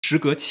时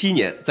隔7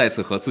年，再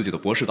次和自己的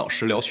博士导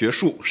师聊学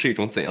术，是一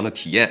种怎样的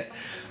体验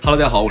 ？Hello，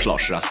 大家好，我是老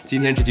石啊。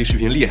今天这期视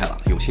频厉害了，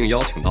有幸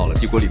邀请到了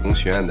帝国理工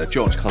学院的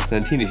George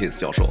Constantinides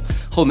教授，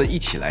和我们一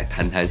起来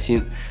谈谈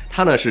心。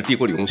他呢是帝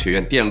国理工学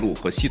院电路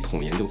和系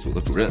统研究组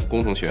的主任，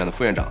工程学院的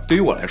副院长。对于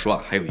我来说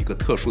啊，还有一个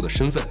特殊的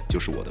身份，就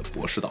是我的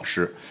博士导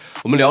师。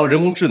我们聊了人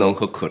工智能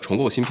和可重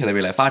构芯片的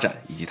未来发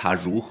展，以及他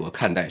如何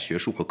看待学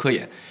术和科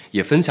研，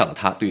也分享了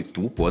他对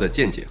读博的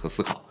见解和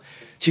思考。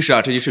其实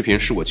啊，这期视频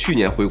是我去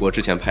年回国之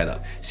前拍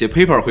的，写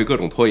paper 会各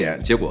种拖延，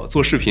结果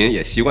做视频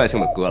也习惯性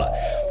的割了。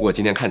不过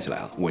今天看起来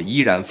啊，我依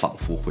然仿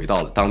佛回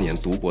到了当年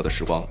读博的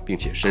时光，并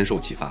且深受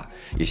启发，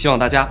也希望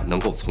大家能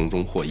够从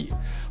中获益。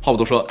话不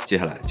多说，接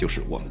下来就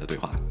是我们的对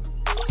话。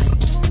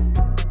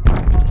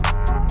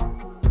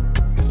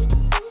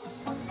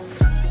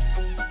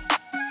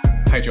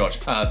Hi George,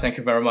 thank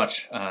you very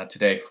much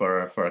today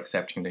for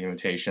accepting the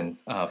invitation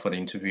for the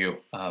interview.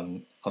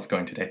 How's it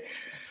going today?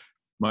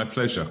 My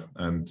pleasure,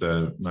 and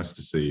nice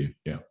to see you.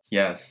 Yeah.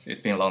 Yes, it's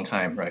been a long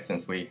time, right?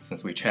 Since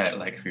we chat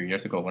like a few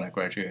years ago when I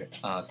graduated.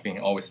 It's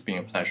always been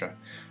a pleasure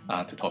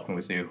to talking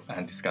with you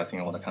and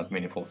discussing all the kind of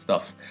meaningful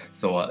stuff.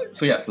 So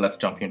yes, let's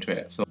jump into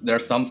it. So there are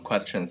some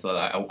questions that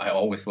I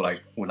always would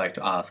like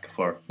to ask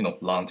for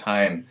long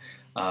time.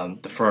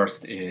 The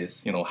first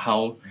is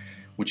how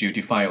would you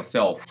define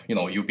yourself?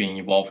 You've been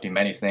involved in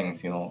many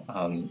things.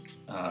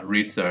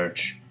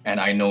 Research. And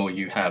I know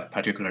you have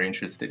particular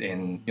interest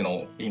in,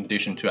 in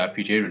addition to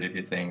FPGA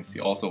related things,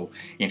 you're also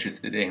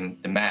interested in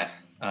the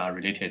math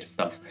related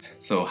stuff.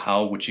 So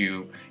how would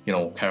you,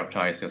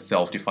 characterize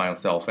yourself, define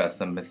yourself as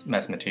a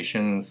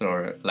mathematician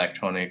or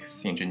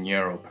electronics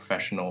engineer or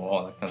professional,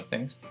 all that kind of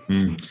things?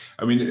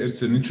 I mean,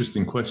 it's an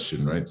interesting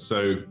question, right?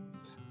 So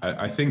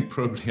I think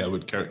probably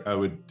I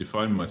would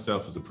define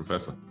myself as a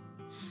professor,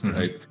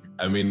 right?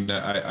 I mean,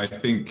 I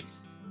think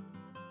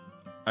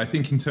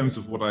in terms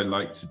of what I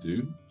like to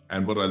do.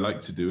 And what I like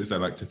to do is I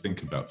like to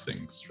think about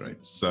things, right?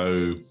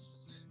 So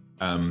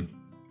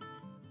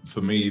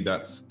for me,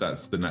 that's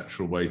the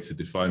natural way to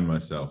define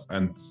myself.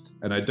 And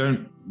I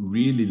don't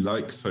really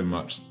like so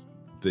much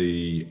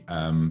the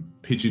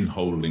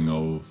pigeonholing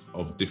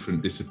of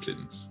different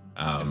disciplines.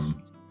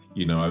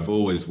 I've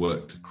always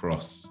worked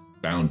across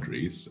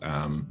boundaries,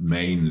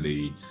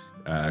 mainly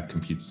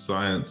computer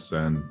science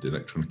and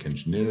electronic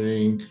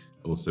engineering,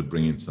 also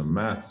bringing some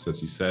maths, as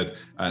you said.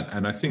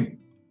 And I think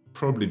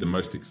probably the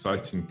most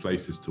exciting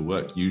places to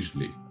work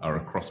usually are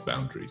across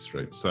boundaries,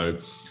 right? So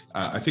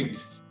I think,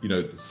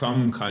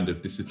 some kind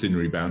of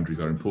disciplinary boundaries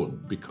are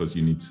important because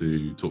you need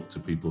to talk to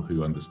people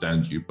who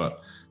understand you.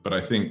 But I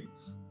think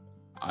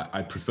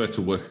I prefer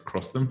to work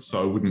across them.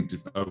 So I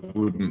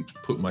wouldn't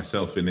put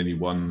myself in any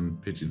one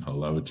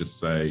pigeonhole. I would just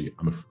say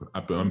I'm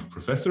a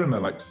professor and I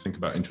like to think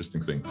about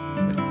interesting things.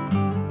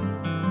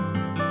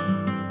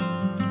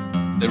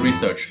 The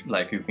research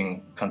like you've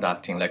been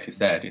conducting, like you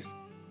said,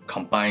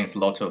 combines a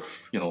lot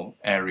of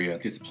area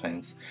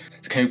disciplines.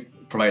 So can you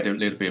provide a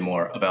little bit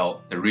more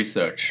about the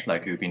research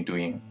like you've been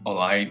doing?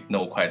 Although I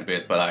know quite a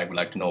bit, but I would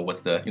like to know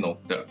what's the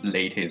the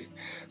latest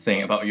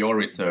thing about your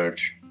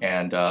research,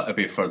 and a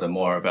bit further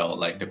more about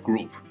like the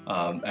group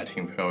at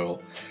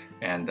Imperial,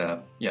 and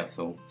a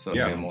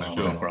bit more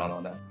background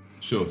on that.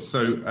 Sure.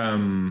 So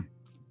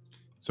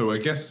I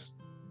guess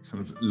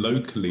kind of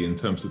locally in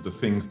terms of the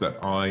things that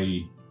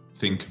I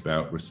think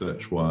about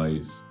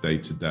research-wise day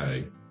to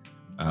day.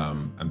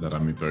 And that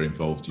I'm very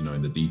involved, in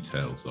the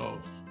details of.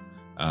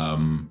 I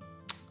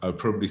would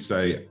probably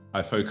say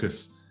I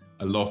focus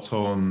a lot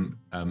on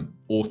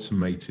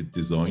automated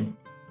design.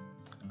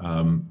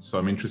 So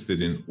I'm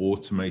interested in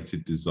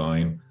automated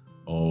design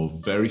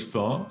of very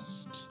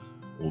fast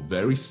or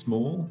very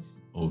small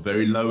or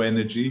very low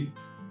energy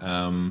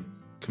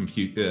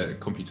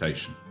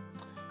computation.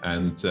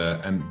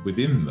 And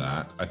within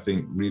that, I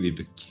think really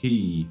the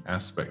key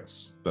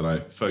aspects that I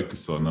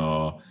focus on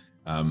are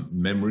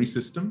memory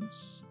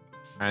systems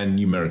and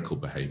numerical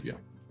behavior.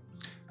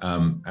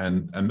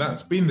 And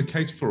that's been the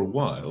case for a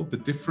while. The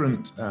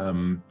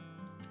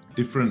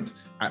different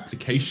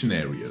application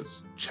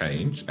areas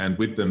change, and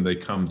with them they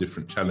come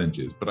different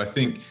challenges. But I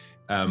think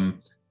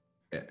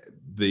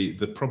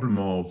the problem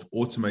of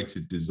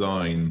automated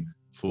design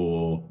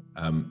for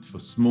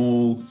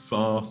small,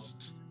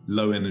 fast,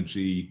 low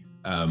energy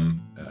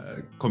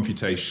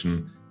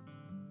computation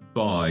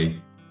by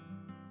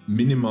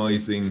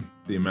minimizing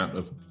the amount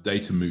of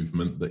data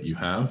movement that you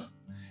have,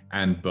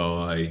 and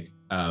by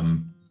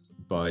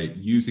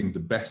using the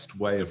best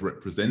way of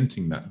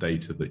representing that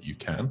data that you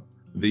can.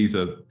 These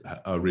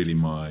are really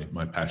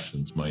my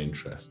passions, my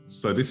interests.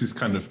 So this is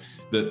kind of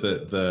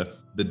the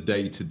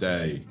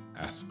day-to-day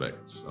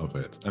aspects of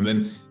it. And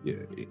then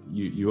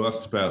you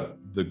asked about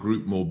the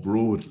group more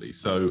broadly.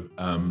 So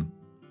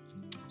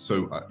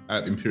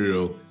at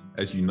Imperial,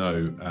 as you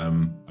know,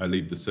 I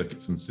lead the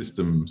Circuits and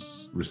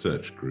Systems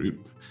Research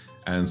Group.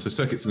 And so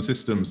Circuits and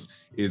Systems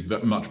is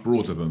much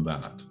broader than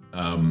that.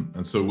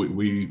 And so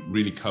we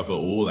really cover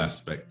all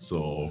aspects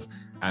of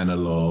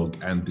analog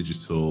and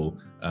digital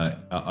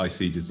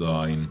IC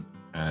design,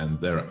 and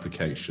their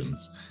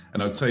applications.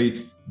 And I'd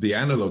say the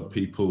analog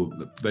people,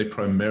 they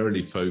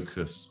primarily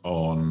focus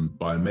on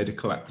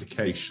biomedical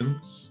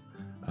applications,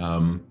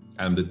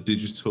 and the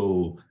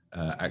digital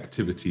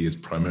activity is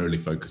primarily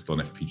focused on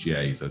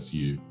FPGAs, as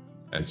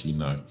you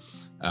know.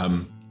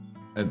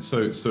 And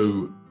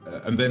so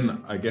and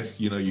then I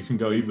guess, you know, you can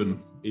go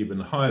even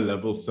higher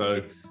level.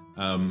 So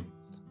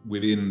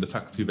within the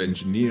Faculty of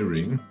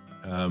Engineering,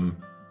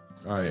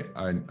 I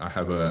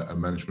have a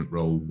management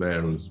role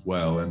there as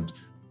well, and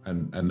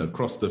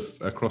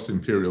across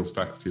Imperial's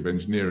Faculty of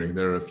Engineering,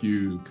 there are a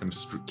few kind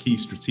of key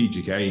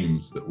strategic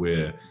aims that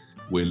we're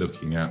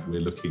looking at.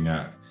 We're looking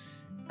at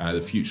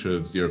the future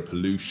of zero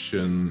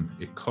pollution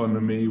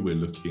economy. We're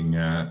looking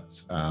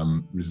at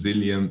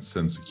resilience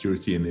and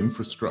security in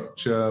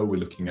infrastructure. We're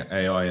looking at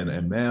AI and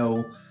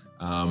ML.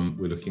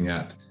 We're looking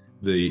at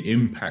the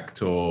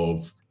impact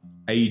of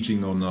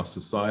aging on our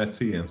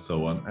society and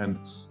so on.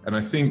 And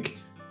I think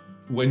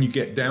when you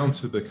get down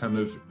to the kind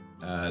of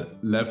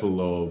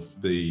level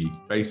of the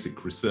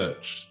basic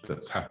research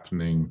that's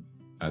happening,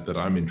 that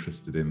I'm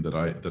interested in, that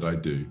I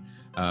do,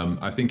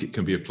 I think it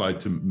can be applied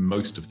to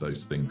most of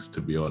those things,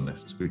 to be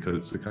honest, because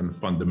it's a kind of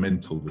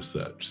fundamental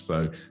research.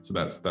 So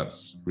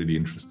that's really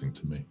interesting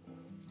to me.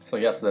 So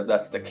yes,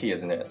 that's the key,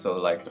 isn't it? So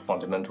like the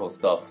fundamental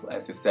stuff,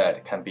 as you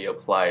said, can be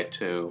applied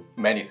to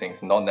many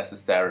things, not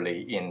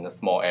necessarily in a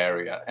small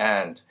area,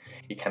 and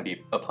it can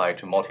be applied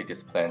to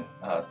multidiscipline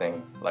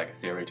things like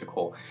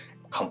theoretical,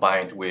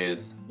 combined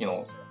with, you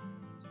know,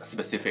 a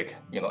specific,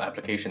 you know,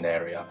 application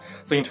area.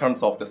 So in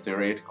terms of the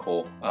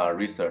theoretical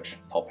research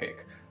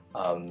topic,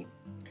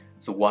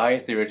 so why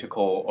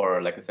theoretical,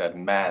 or like I said,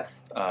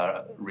 math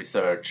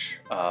research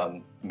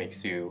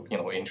makes you, you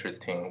know,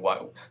 interesting?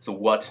 So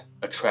what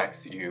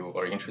attracts you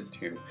or interests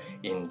you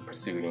in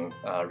pursuing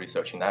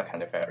research in that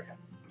kind of area?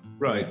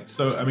 Right.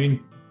 So I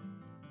mean,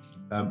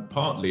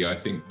 partly I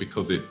think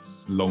because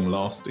it's long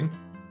lasting.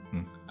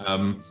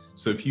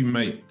 So if you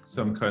make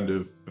some kind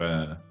of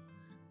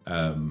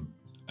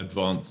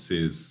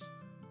advances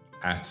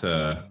at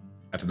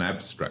an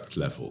abstract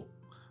level,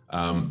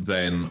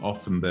 then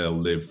often they'll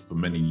live for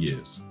many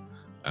years.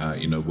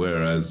 You know,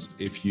 whereas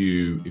if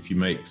you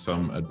make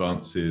some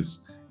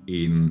advances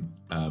in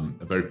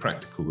a very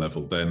practical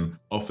level, then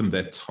often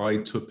they're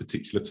tied to a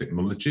particular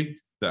technology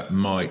that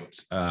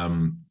might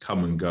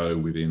come and go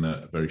within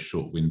a very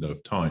short window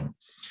of time.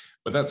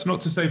 But that's not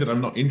to say that I'm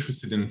not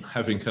interested in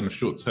having kind of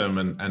short-term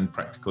and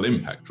practical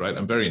impact, right?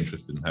 I'm very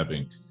interested in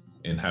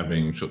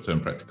having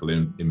short-term practical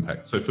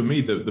impact. So for me,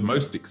 the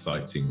most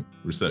exciting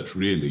research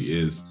really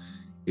is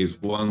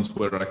ones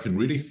where I can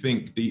really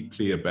think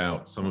deeply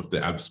about some of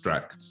the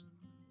abstract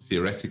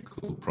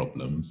theoretical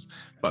problems,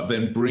 but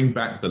then bring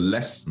back the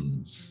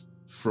lessons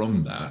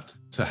from that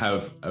to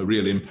have a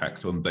real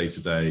impact on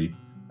day-to-day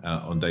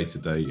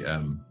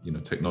you know,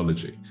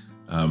 technology.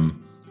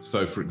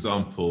 So for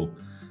example,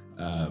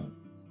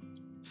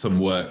 some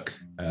work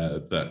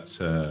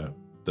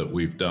that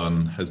we've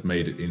done has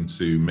made it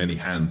into many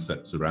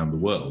handsets around the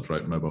world,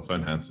 right? Mobile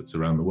phone handsets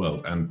around the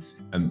world, and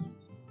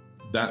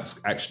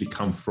that's actually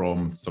come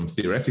from some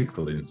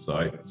theoretical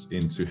insights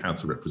into how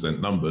to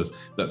represent numbers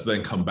that's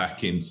then come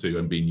back into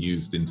and been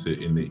used in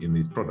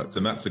these products,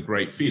 and that's a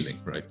great feeling,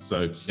 right?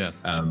 So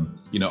yes.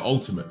 You know,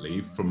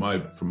 ultimately from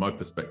my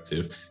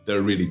perspective, there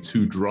are really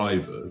two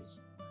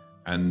drivers,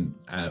 and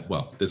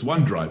well, there's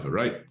one driver,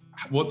 right?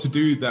 What to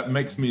do that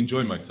makes me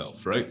enjoy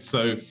myself, right?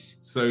 So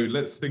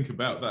let's think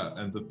about that.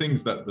 And the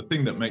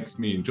thing that makes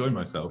me enjoy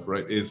myself,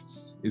 right,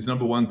 is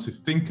number one, to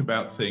think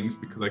about things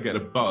because I get a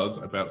buzz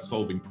about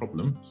solving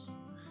problems,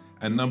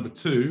 and number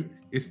two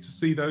is to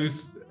see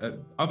those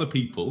other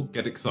people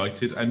get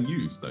excited and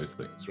use those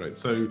things, right?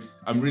 So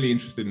I'm really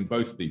interested in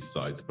both these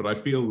sides, but I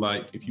feel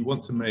like if you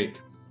want to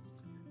make,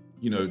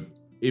 you know,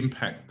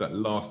 impact that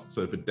lasts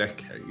over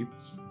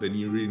decades, then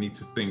you really need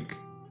to think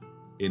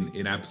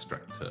in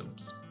abstract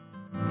terms.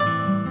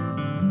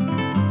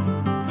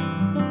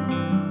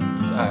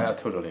 I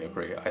totally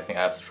agree. I think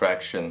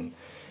abstraction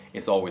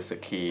is always the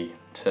key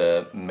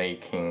to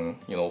making,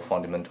 you know,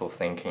 fundamental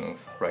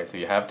thinkings, right? So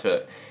you have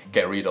to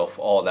get rid of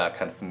all that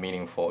kind of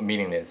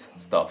meaningless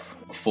stuff,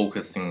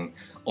 focusing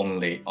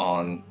only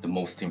on the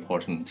most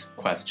important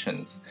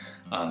questions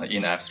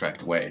in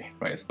abstract way,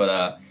 right?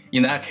 But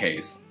in that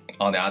case,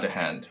 on the other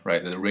hand,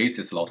 right, it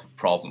raises a lot of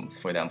problems.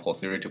 For example,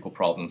 theoretical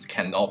problems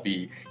cannot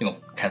be, you know,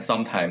 can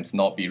sometimes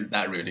not be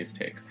that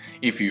realistic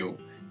if you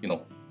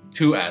know,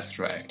 too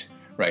abstract,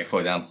 right? For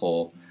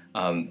example,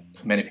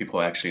 many people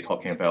are actually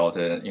talking about,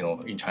 you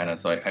know, in China,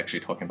 so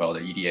actually talking about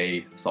the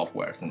EDA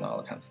softwares and all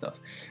that kind of stuff.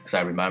 Because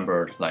I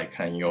remember, like,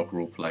 in your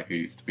group, like, you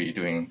used to be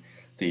doing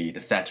the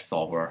set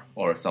solver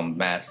or some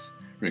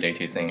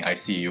math-related thing. I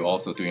see you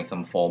also doing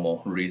some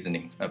formal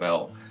reasoning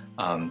about,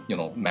 you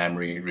know,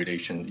 memory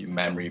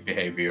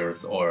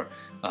behaviors, or,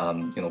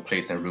 you know,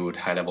 place and route,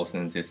 high-level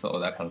synthesis, all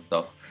that kind of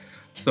stuff.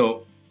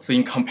 So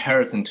in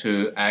comparison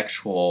to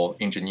actual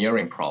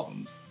engineering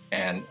problems,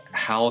 and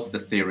how's the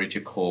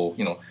theoretical,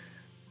 you know,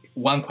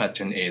 one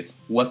question is,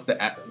 what's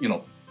the, you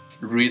know,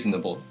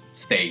 reasonable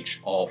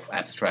stage of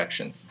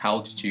abstractions?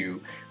 How did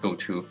you go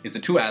to, is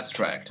it too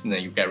abstract, and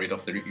then you get rid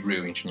of the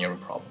real engineering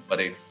problem? But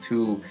if it's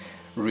too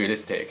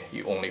realistic,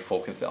 you only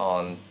focus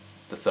on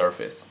the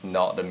surface,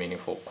 not the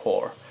meaningful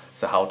core.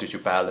 So how did you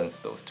balance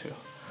those two?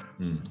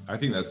 I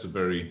think that's a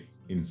very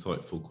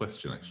insightful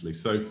question, actually.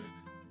 So,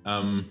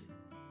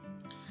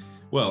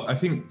 well, I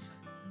think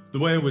the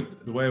way I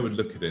would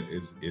look at it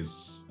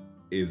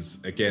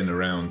is again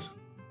around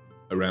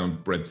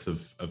breadth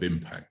of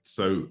impact.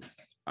 So,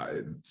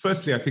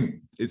 firstly, I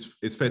think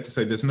it's fair to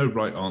say there's no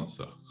right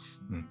answer,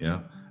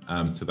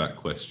 to that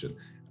question.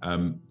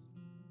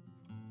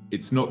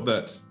 It's not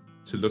that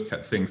to look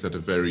at things at a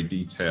very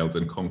detailed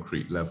and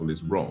concrete level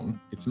is wrong.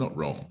 It's not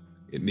wrong.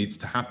 It needs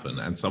to happen,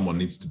 and someone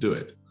needs to do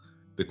it.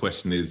 The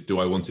question is, do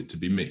I want it to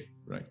be me,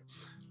 right?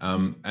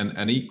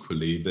 And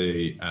equally,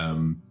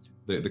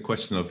 the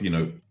question of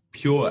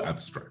pure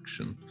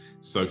abstraction.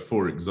 So,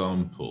 for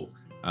example,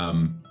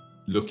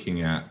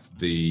 looking at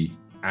the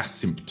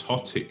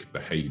asymptotic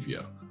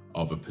behavior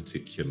of a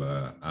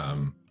particular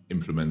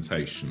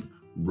implementation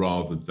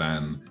rather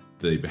than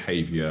the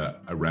behavior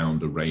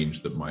around a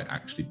range that might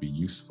actually be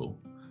useful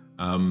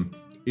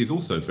is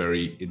also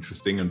very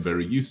interesting and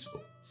very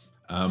useful.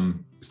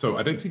 So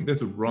I don't think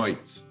there's a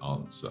right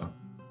answer.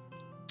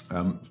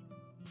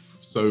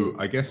 So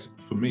I guess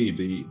for me,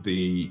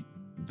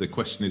 the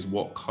question is,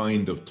 what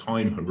kind of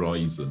time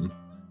horizon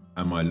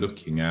am I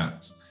looking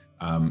at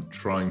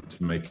trying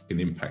to make an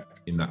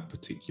impact in that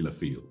particular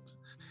field?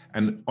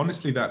 And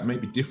honestly, that may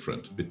be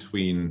different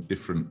between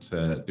different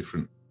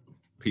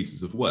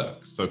pieces of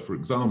work. So for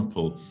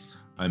example,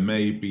 I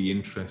may be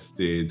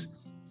interested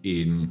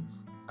in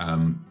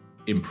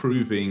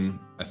improving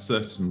a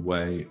certain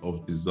way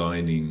of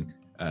designing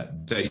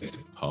data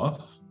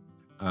path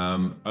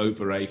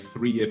over a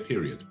 3-year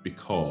period,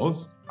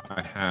 because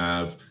I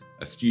have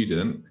a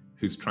student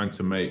who's trying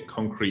to make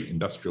concrete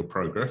industrial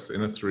progress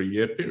in a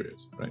 3-year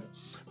period, right?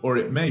 Or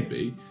it may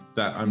be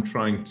that I'm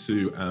trying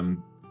to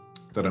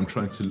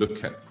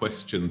look at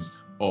questions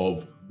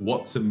of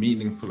what's a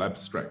meaningful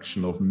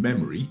abstraction of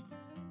memory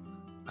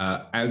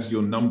as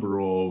your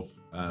number of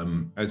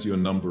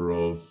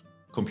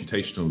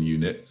computational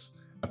units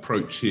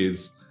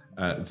approaches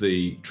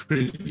the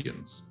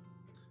trillions.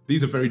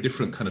 These are very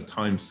different kind of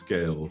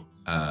timescale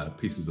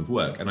pieces of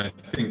work, and I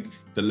think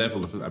the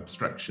level of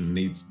abstraction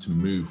needs to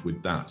move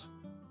with that.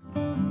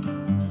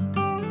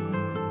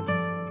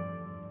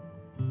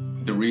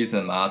 The reason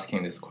I'm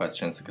asking these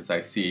questions is because I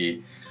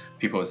see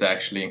people is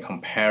actually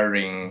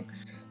comparing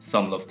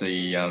some of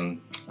the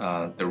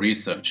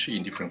research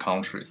in different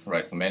countries,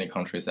 right? So many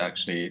countries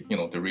actually,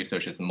 the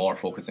research is more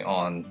focusing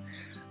on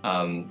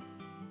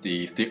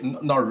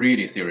not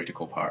really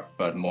theoretical part,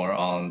 but more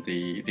on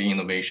the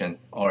innovation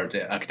or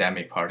the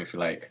academic part, if you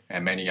like.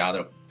 And many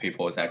other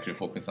people is actually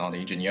focused on the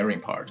engineering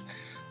part.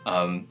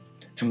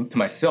 To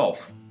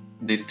myself,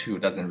 these two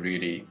doesn't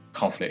really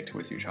conflict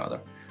with each other,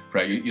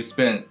 right? You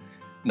spend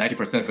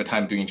 90% of your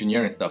time doing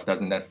engineering stuff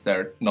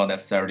not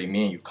necessarily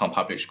mean you can't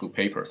publish good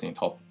papers in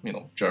top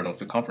journals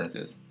and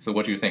conferences. So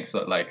what do you think?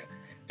 So like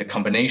the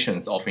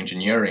combinations of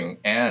engineering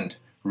and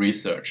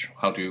research,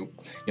 how do you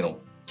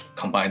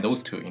combine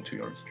those two into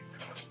your research?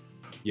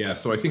 Yeah,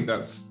 so I think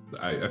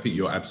I think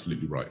you're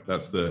absolutely right.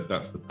 That's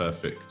the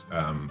perfect.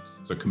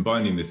 So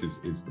combining this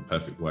is the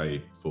perfect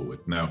way forward.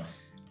 Now,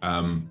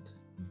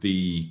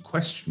 the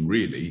question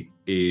really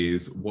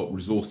is what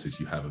resources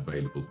you have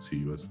available to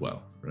you as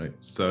well, right?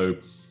 So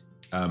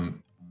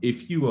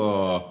if you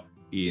are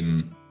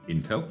in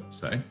Intel,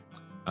 say,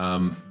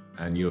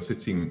 and you're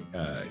sitting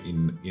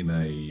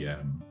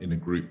in a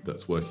group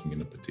that's working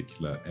in a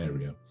particular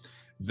area,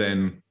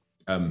 then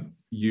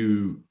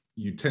you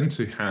tend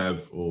to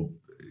have, or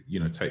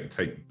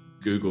take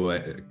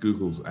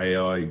Google's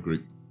AI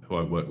group, who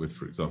I work with,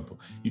 for example,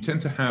 you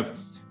tend to have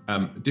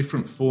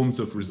different forms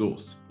of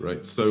resource,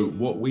 right? So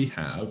what we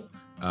have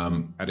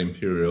at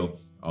Imperial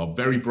are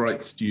very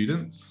bright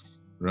students,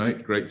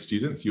 right? Great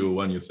students. You are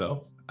one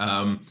yourself.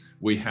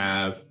 We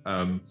have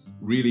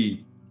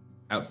really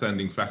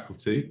outstanding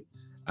faculty,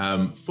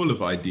 full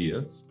of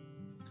ideas.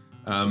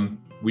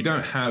 We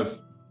don't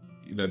have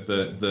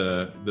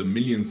the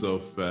millions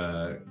of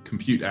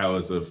compute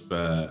hours of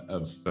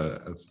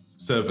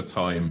server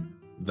time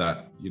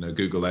that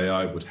Google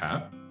AI would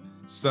have.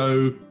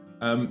 So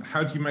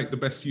how do you make the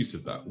best use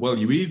of that? Well,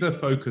 you either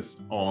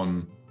focus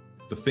on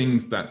the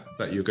things that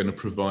you're going to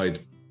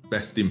provide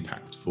best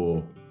impact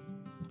for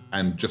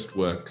and just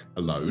work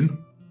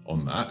alone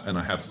on that. And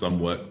I have some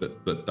work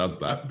that does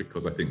that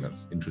because I think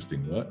that's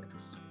interesting work.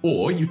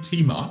 Or you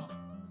team up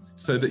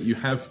so that you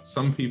have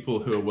some people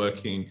who are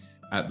working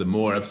at the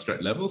more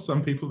abstract level,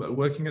 some people that are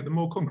working at the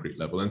more concrete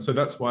level. And so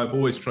that's why I've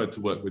always tried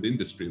to work with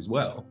industry as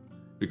well,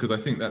 because I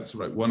think that's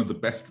one of the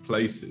best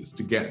places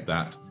to get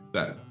that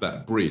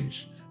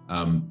bridge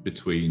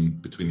between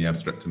the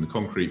abstract and the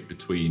concrete,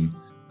 between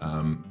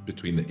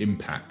the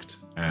impact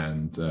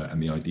and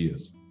the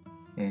ideas.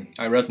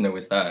 I resonate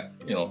with that.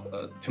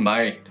 To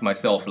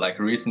myself, like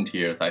recent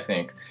years, I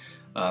think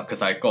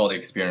because I got the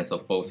experience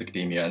of both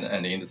academia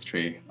and the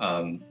industry.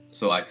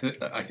 So I think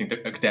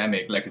the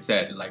academic, like I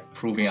said, like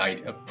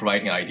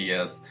providing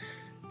ideas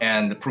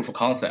and the proof of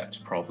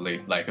concept, probably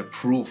like a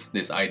proof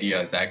this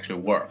idea actually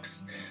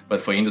works.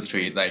 But for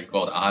industry, like you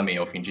got an army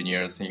of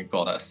engineers, and you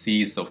got a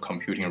seas of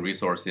computing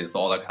resources,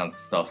 all that kind of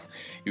stuff.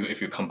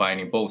 If you're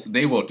combining both,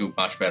 they will do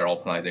much better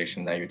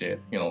optimization than you did,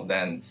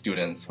 than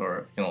students,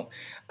 or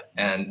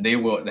and they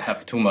will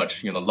have too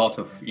much, lot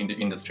of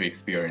industry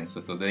experience,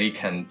 so they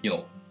can,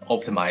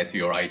 optimize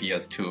your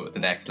ideas to the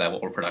next level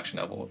or production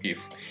level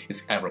if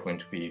it's ever going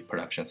to be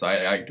production. So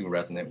I do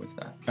resonate with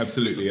that.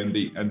 Absolutely, and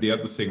the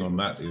other thing on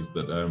that is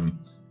that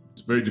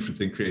it's a very different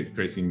thing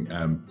creating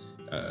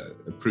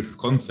a proof of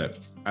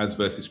concept as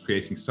versus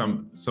creating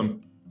some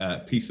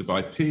piece of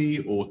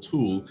IP or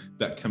tool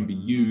that can be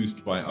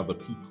used by other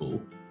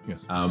people.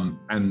 Yes.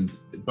 And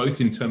both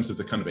in terms of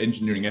the kind of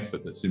engineering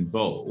effort that's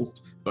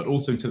involved, but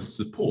also in terms of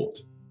support,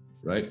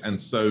 right? And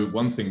so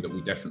one thing that we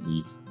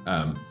definitely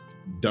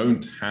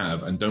don't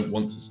have and don't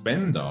want to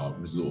spend our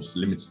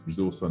limited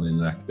resource on in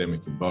an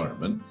academic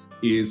environment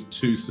is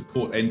to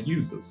support end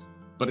users.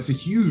 But it's a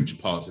huge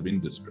part of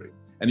industry.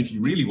 And if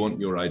you really want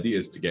your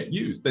ideas to get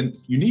used, then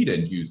you need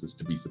end users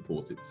to be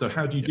supported. So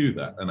how do you do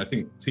that? And I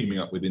think teaming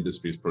up with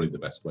industry is probably the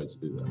best way to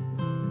do that.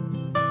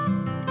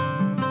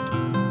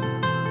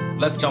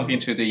 Let's jump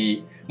into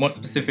the more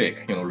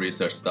specific,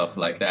 research stuff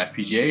like the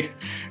FPGA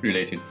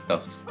related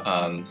stuff.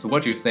 So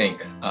what do you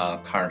think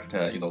current,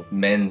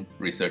 main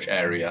research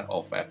area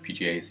of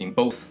FPGAs in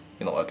both,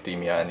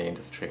 academia and the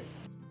industry?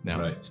 Yeah.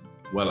 Right.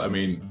 Well, I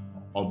mean,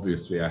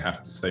 obviously I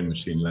have to say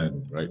machine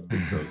learning, right?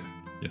 Because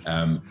yes.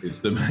 It's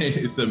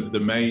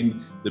the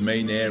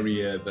main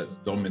area that's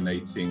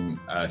dominating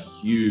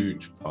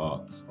huge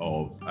parts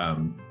of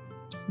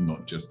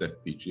not just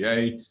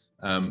FPGA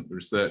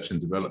research and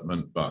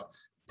development, but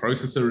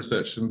processor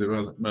research and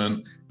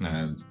development,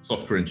 and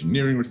software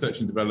engineering research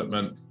and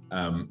development,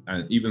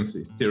 and even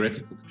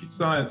theoretical computer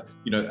science.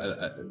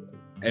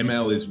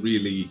 ML is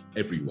really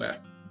everywhere.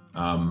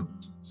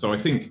 So I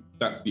think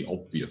that's the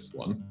obvious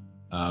one.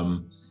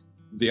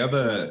 The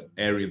other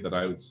area that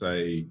I would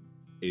say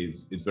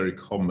is very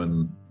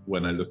common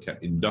when I look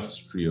at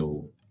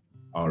industrial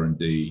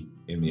R&D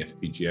in the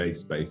FPGA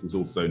space is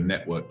also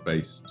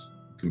network-based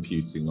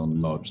computing on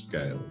large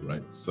scale,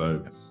 right?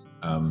 So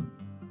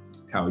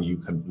how you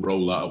can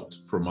roll out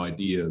from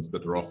ideas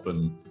that are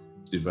often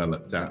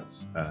developed at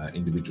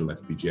individual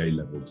FPGA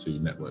level to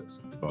networks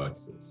of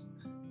devices.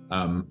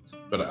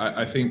 But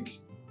I think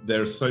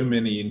there are so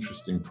many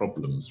interesting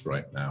problems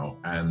right now,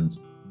 and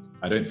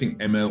I don't think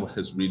ML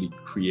has really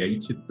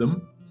created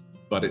them,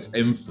 but it's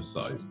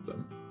emphasized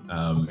them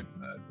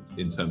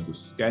in terms of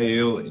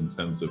scale, in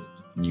terms of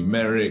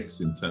numerics,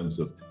 in terms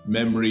of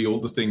memory, all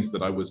the things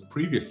that I was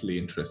previously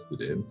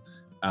interested in.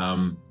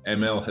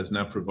 ML has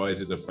now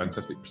provided a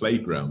fantastic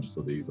playground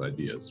for these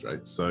ideas,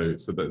 right? So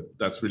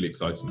that's really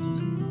exciting to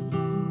me.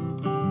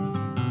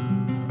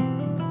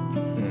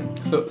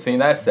 So in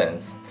that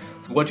sense,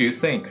 what do you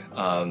think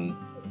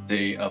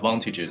the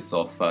advantages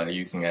of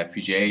using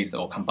FPGAs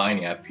or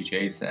combining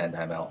FPGAs and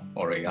ML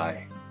or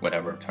AI,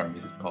 whatever term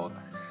it is called?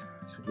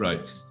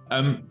 Right.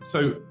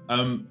 So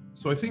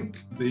I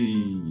think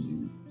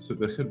the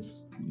kind of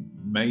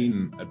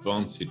main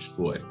advantage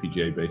for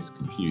FPGA-based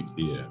compute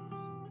here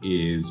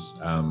is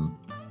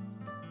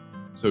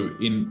so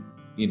in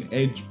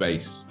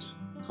edge-based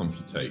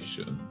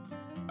computation,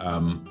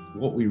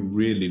 what we're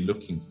really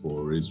looking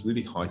for is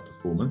really high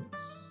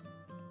performance,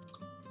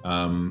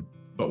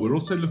 but we're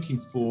also looking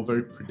for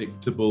very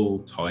predictable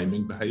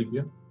timing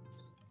behavior,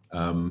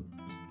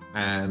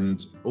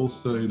 and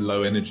also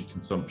low energy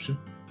consumption.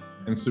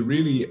 And so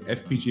really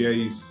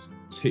FPGAs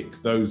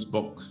tick those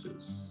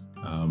boxes: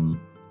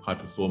 high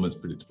performance,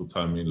 predictable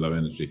timing, low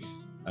energy.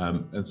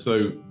 And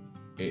so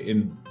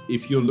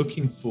if you're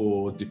looking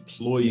for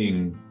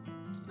deploying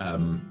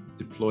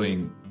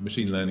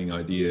machine learning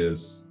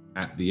ideas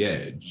at the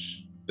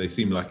edge, they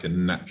seem like a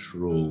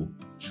natural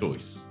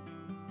choice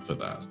for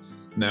that.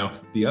 Now,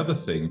 the other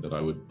thing that I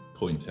would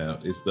point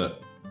out is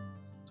that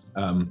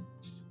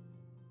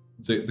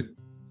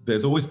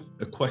there's always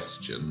a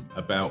question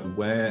about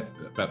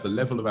the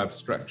level of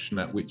abstraction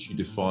at which you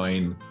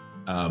define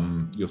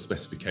your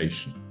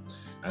specification.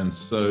 And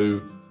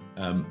so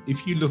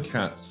if you look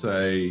at,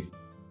 say,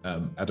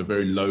 at a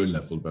very low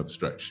level of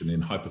abstraction in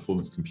high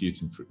performance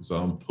computing, for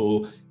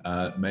example,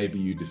 maybe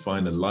you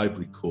define a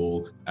library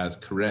call as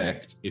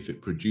correct if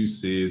it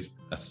produces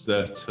a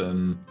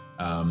certain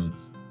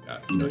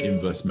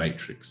inverse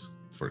matrix,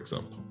 for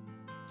example,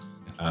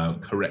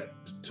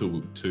 correct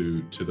to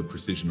the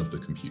precision of the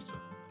computer.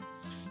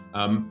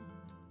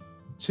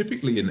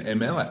 Typically in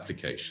ML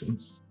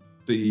applications,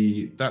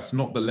 that's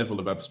not the level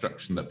of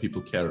abstraction that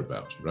people care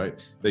about, right?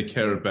 They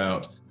care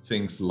about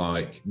things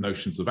like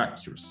notions of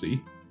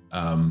accuracy.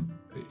 How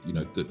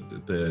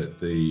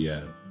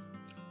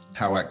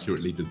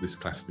accurately does this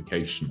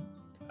classification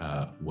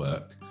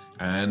work,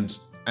 and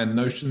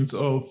notions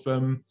of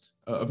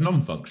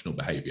non-functional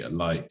behavior,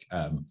 like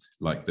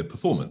the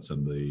performance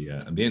and the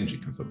energy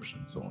consumption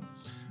and so on.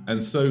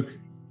 And so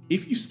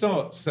if you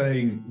start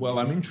saying, well,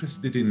 I'm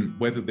interested in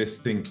whether this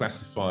thing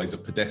classifies a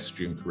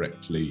pedestrian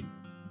correctly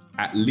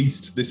at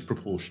least this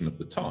proportion of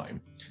the time,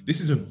 this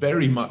is a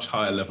very much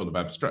higher level of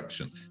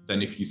abstraction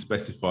than if you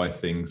specify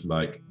things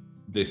like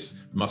this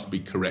must be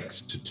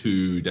correct to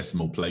 2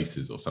 decimal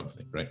places or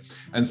something, right?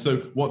 And so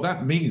what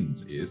that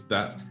means is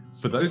that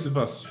for those of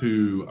us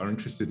who are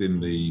interested in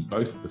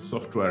both the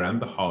software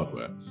and the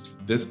hardware,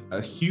 there's a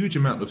huge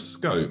amount of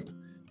scope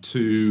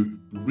to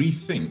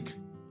rethink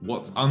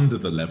what's under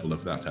the level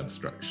of that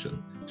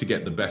abstraction to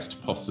get the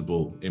best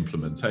possible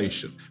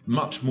implementation,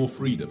 much more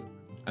freedom.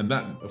 And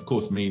that, of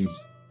course,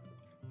 means,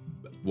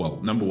 well,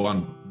 number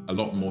one, a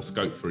lot more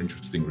scope for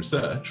interesting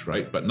research,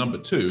 right? But number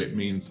two, it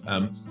means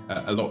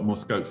a lot more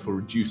scope for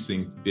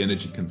reducing the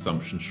energy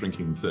consumption,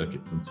 shrinking the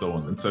circuits, and so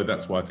on. And so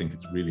that's why I think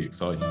it's really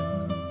exciting.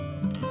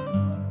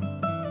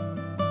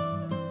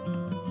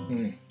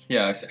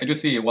 Yeah, I do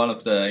see one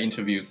of the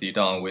interviews you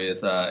done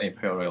with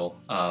Imperial,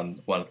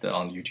 one of the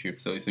on YouTube.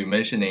 So you're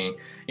mentioning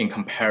in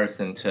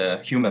comparison to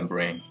human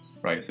brain,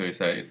 right? So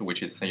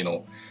which is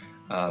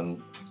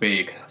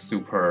big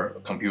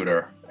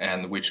supercomputer,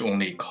 and which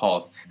only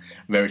costs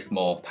very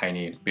small,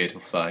 tiny bit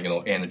of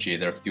energy.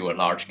 There's still a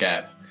large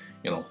gap.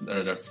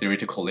 The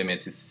theoretical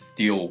limits is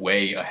still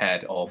way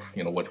ahead of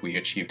what we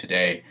achieve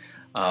today.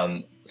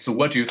 So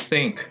what do you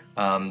think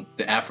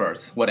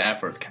what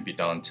efforts can be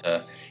done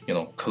to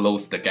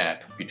close the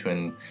gap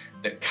between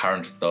the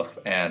current stuff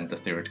and the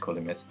theoretical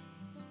limits?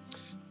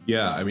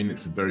 Yeah, I mean,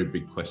 it's a very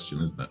big question,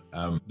 isn't it?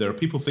 There are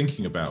people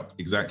thinking about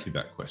exactly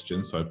that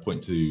question. So I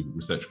point to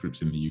research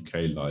groups in the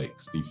UK like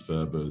Steve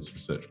Ferber's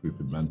research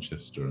group in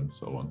Manchester and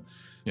so on.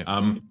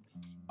 Yeah.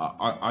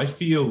 I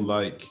feel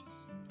like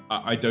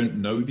I don't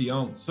know the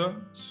answer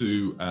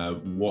to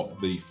what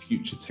the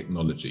future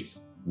technology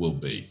will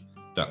be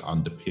that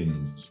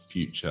underpins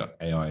future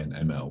AI and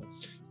ML.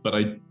 But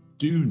I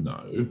do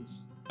know,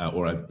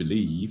 or I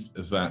believe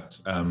that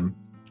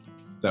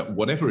that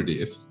whatever it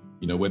is,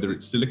 whether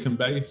it's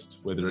silicon-based,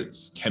 whether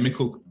it's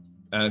chemical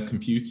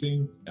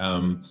computing,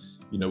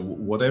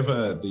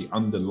 whatever the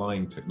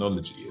underlying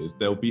technology is,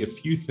 there'll be a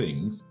few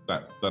things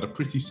that are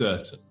pretty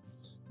certain.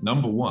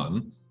 Number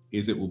one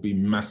is it will be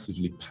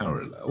massively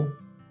parallel.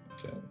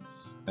 Okay.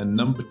 And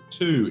number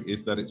two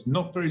is that it's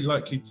not very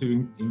likely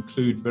to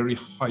include very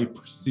high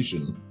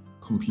precision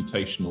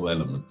computational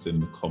elements in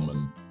the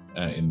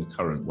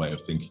current way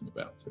of thinking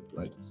about it,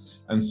 right?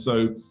 And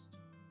so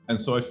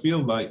I feel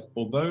like,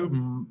 although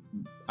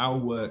our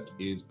work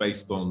is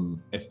based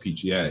on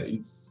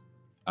FPGAs,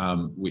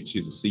 which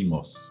is a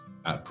CMOS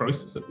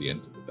process at the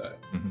end of the day,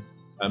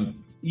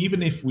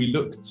 even if we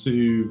look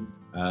to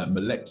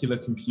molecular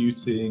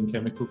computing,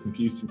 chemical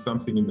computing,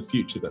 something in the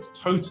future that's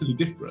totally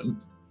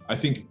different, I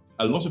think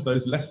a lot of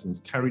those lessons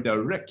carry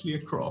directly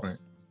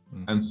across.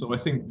 Right. And so I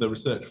think the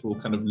research will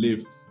kind of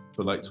live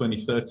for like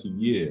 20, 30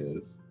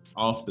 years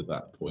after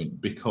that point,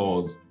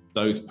 because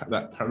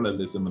that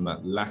parallelism and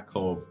that lack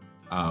of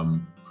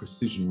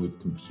precision with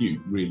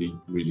compute really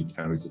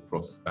carries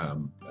across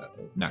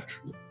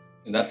naturally.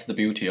 And that's the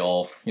beauty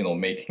of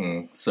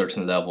making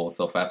certain levels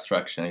of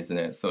abstraction, isn't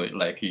it? So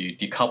like you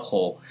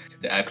decouple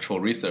the actual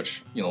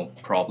research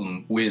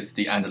problem with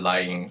the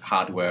underlying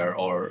hardware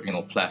or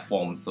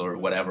platforms or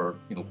whatever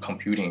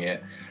computing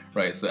it,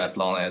 right? So as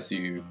long as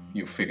you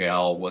figure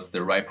out what's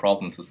the right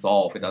problem to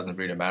solve, it doesn't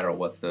really matter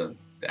what's the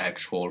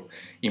actual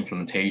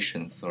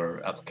implementations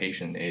or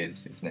application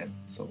is, isn't it?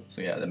 So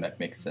yeah, that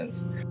makes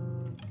sense.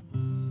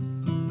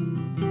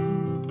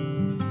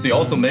 So you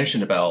also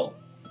mentioned about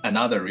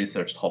another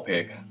research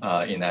topic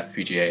in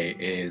FPGA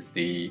is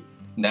the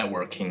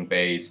networking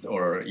based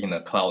or in the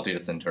cloud data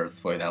centers,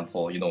 for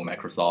example,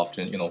 Microsoft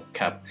and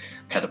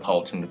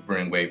Catapult and the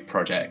Brainwave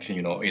project,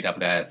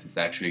 AWS is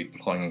actually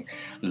deploying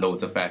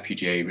loads of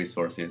FPGA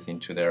resources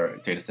into their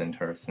data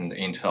centers, and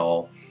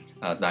Intel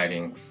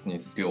Xilinx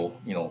is still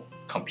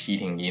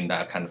competing in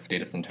that kind of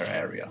data center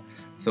area.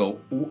 So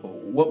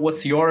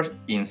what's your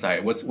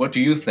insight? What do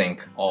you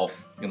think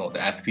of the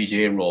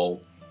FPGA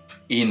role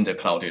in the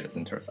cloud data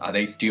centers? Are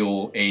they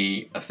still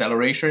a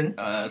acceleration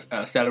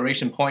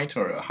point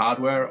or a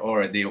hardware,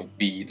 or they'll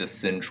be the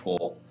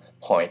central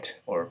point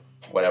or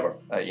whatever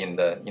in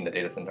the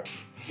data center?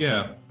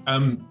 Yeah,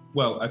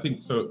 well, I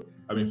think so.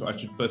 I mean, I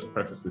should first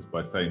preface this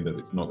by saying that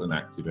it's not an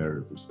active area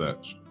of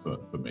research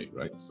for me,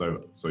 right?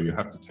 So you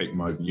have to take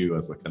my view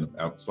as a kind of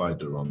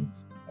outsider on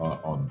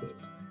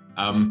this.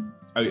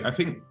 I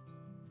think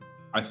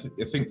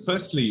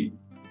firstly,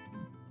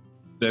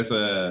 there's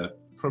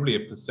probably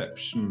a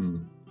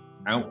perception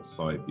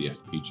outside the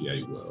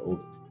FPGA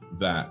world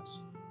that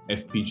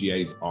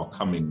FPGAs are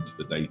coming to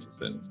the data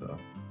center.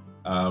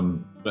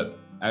 But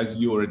as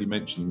you already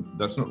mentioned,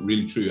 that's not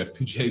really true.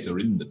 FPGAs are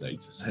in the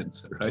data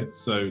center, right?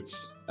 So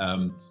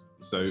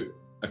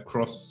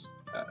across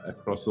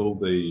all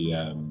the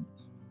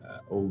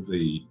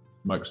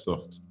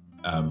Microsoft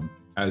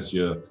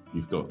Azure,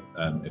 you've got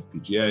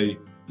FPGA.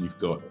 you've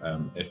got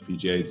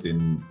FPGAs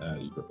in,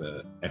 you've got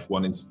the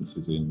F1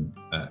 instances in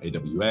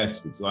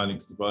AWS with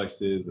Xilinx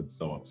devices and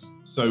so on.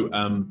 So,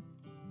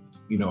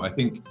 I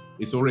think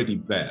it's already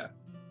there.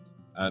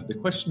 The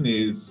question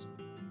is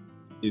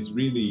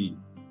really,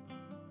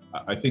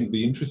 I think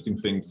the interesting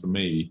thing for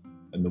me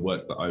and the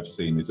work that I've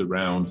seen is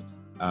around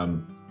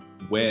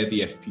where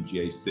the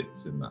FPGA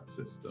sits in that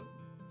system.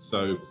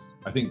 So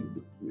I think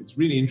it's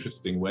really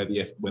interesting when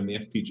the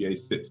FPGA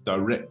sits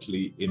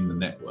directly in the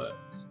network.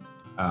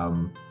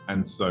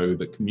 And so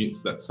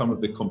that some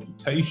of the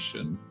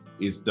computation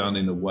is done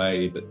in a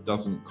way that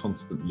doesn't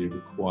constantly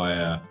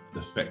require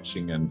the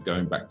fetching and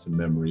going back to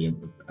memory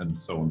and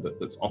so on.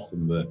 That's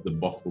often the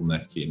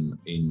bottleneck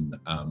in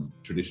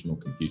traditional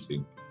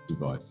computing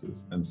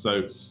devices. And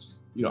so,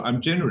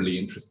 I'm generally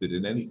interested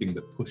in anything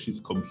that pushes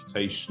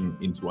computation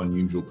into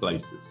unusual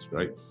places,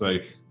 right? So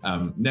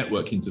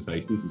network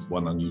interfaces is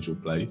one unusual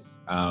place.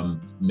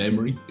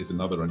 Memory is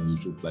another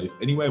unusual place.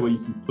 Anywhere where you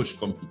can push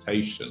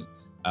computation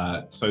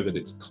so that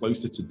it's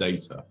closer to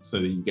data, so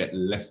that you get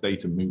less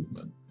data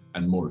movement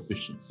and more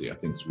efficiency, I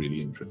think is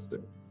really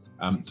interesting.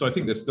 So I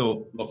think there's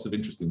still lots of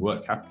interesting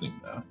work happening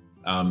there.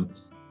 And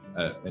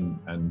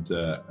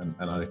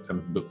I kind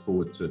of look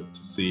forward to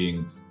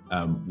seeing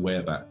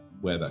where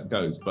that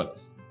goes. But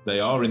they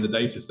are in the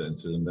data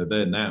center and they're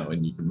there now,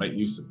 and you can make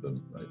use of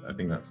them. Right? I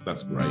think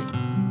that's great.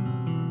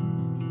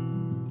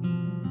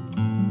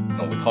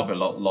 We talk a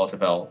lot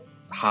about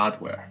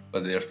hardware,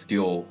 but there's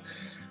still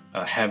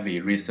a heavy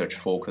research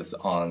focus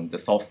on the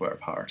software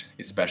part,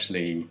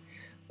 especially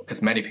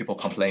because many people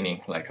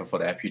complaining, like for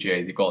the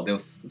FPGA,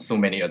 there's so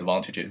many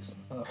advantages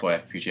for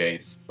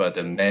FPGAs, but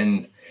the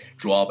main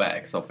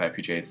drawbacks of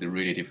FPGAs is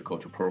really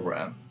difficult to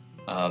program.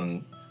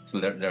 So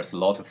there's a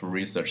lot of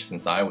research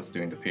since I was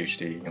doing the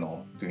PhD,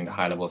 doing the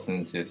high-level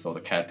synthesis or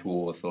the CAD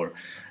tools, or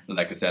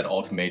like I said,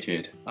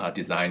 automated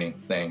designing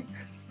thing.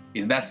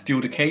 Is that still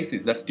the case?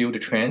 Is that still the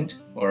trend?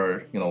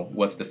 Or,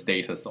 what's the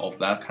status of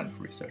that kind of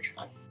research?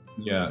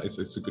 Yeah,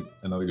 it's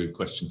another good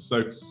question.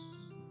 So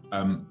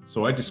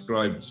I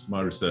described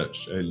my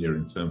research earlier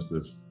in terms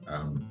of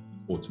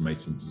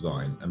automating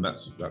design, and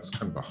that's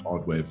kind of a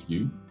hardware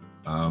view.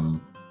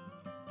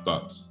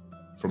 But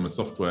from a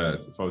software,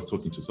 if I was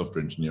talking to a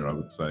software engineer, I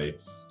would say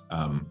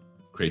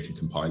creating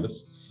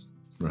compilers,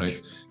 right?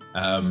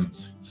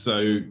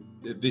 So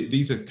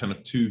these are kind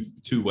of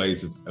two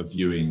ways of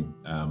viewing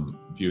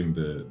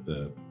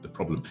the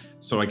problem.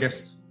 So I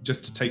guess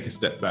just to take a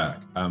step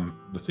back,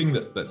 the thing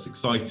that's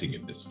exciting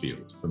in this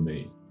field for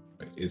me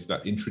is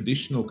that in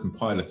traditional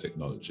compiler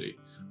technology,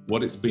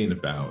 what it's been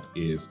about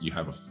is you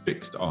have a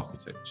fixed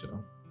architecture,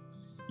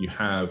 you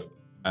have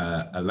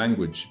a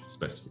language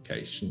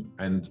specification,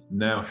 and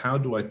now how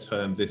do I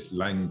turn this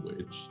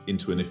language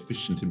into an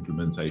efficient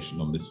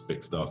implementation on this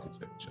fixed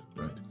architecture,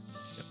 right?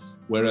 Yeah.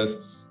 Whereas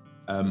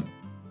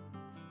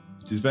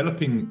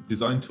developing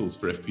design tools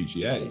for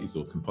FPGAs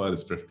or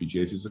compilers for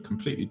FPGAs is a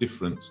completely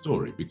different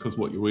story, because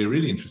what we're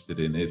really interested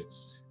in is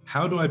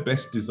how do I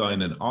best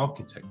design an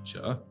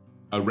architecture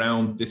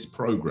around this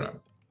program,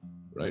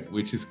 right?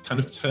 Which is kind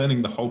of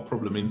turning the whole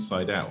problem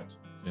inside out.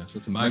 Yeah, so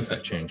it's a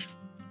mindset change.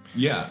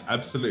 Yeah,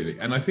 absolutely.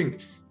 And I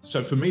think,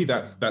 so for me,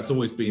 that's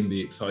always been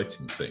the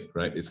exciting thing,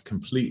 right? It's a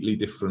completely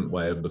different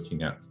way of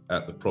looking at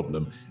the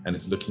problem, and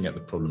it's looking at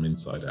the problem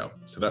inside out.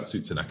 So that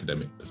suits an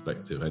academic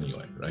perspective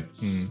anyway, right?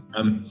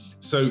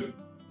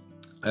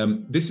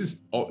 This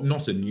is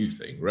not a new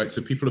thing, right?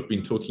 So people have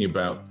been talking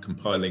about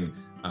compiling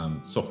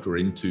software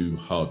into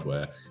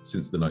hardware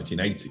since the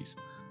 1980s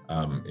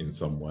in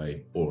some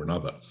way or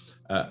another.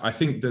 I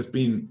think there's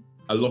been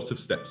a lot of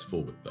steps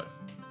forward though.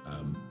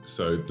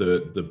 So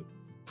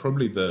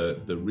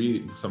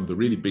some of the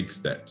really big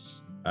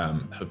steps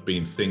have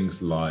been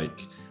things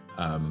like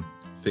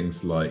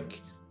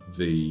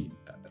the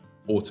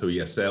Auto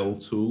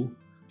ESL tool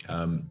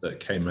that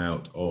came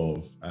out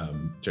of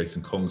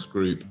Jason Kong's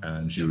group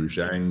and Jiru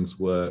Zhang's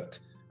work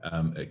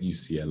at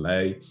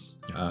UCLA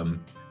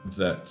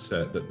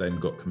that then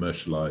got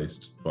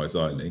commercialized by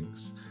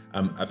Xilinx.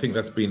 I think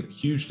that's been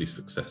hugely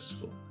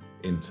successful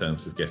in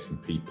terms of getting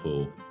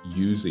people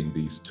using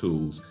these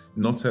tools,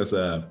 not as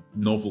a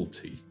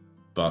novelty,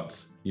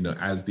 but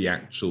as the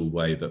actual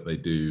way that they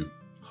do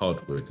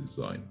hardware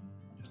design.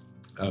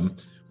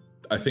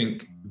 I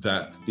think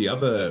that the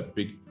other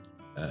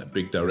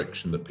big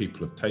direction that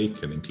people have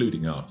taken,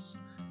 including us,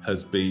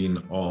 has been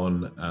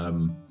on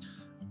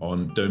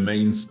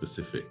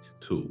domain-specific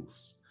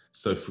tools.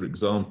 So, for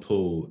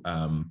example,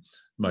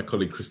 my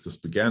colleague Christos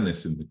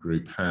Baganis in the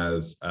group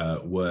has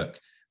work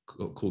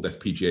called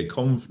FPGA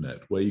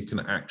ConvNet, where you can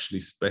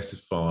actually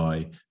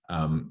specify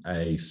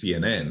a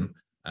CNN,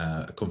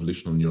 a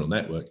convolutional neural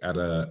network, at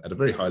a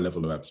very high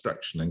level of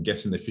abstraction and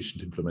get an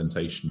efficient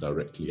implementation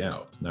directly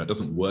out. Now, it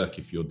doesn't work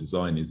if your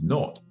design is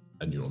not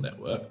a neural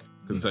network,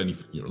 because it's only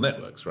for neural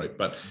networks, right?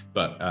 But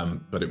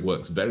it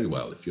works very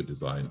well if your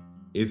design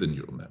is a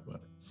neural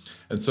network.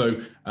 And so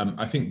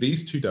I think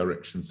these two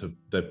directions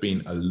there've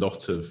been a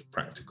lot of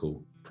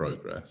practical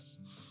progress.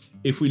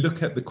 If we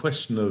look at the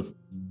question of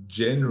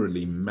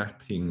generally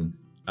mapping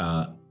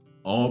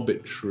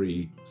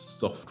arbitrary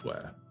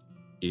software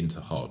into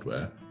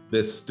hardware,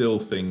 there's still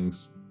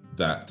things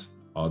that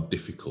are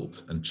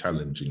difficult and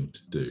challenging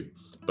to do,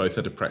 both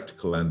at a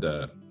practical and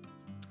a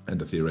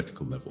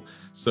theoretical level.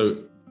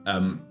 So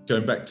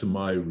going back to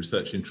my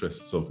research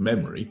interests of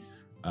memory,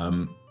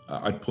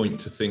 I'd point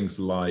to things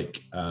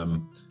like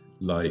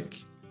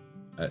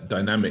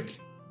dynamic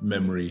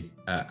memory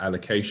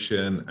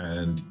allocation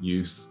and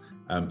use.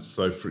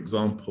 So for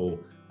example,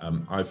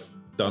 I've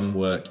done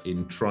work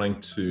in trying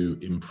to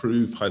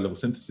improve high-level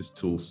synthesis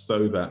tools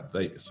so that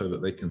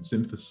they can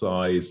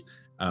synthesize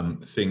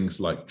things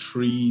like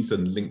trees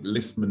and linked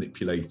list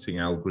manipulating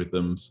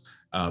algorithms,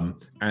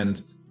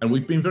 and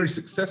we've been very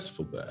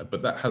successful there,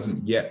 but that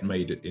hasn't yet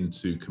made it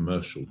into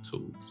commercial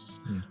tools.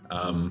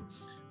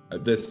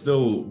 There's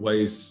still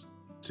ways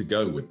to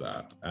go with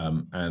that,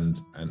 and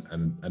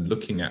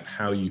looking at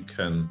how you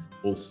can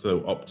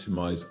also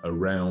optimize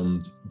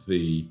around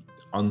the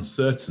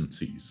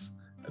uncertainties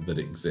that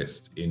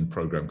exist in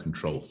program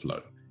control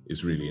flow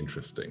is really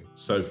interesting.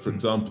 So for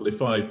example,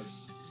 if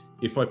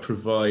I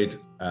provide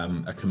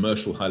a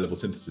commercial high-level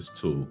synthesis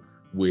tool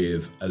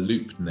with a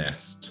loop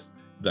nest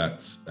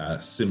that's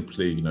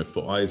simply,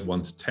 for I is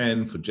 1 to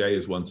 10, for j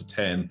is 1 to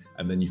 10,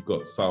 and then you've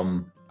got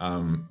some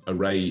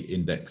array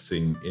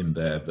indexing in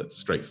there that's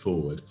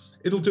straightforward,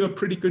 it'll do a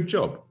pretty good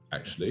job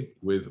actually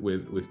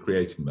with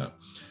creating that.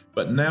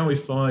 But now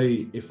if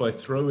I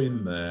throw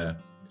in there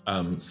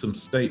some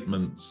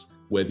statements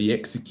where the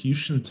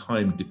execution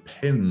time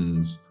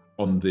depends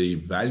on the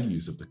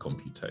values of the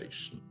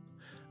computation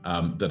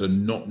that are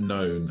not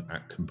known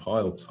at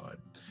compile time,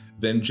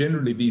 then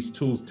generally these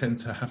tools tend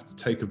to have to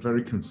take a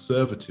very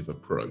conservative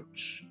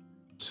approach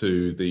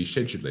to the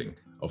scheduling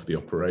of the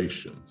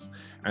operations.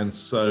 And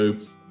so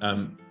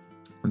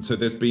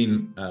there's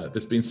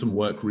been some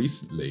work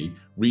recently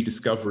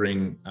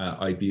rediscovering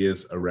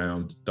ideas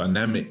around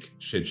dynamic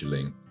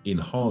scheduling in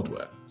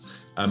hardware.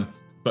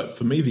 But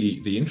for me,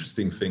 the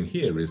interesting thing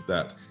here is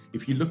that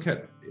if you look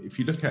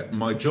at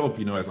my job,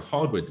 as a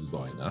hardware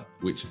designer,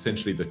 which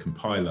essentially the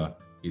compiler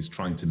is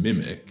trying to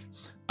mimic,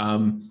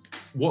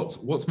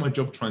 what's my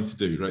job trying to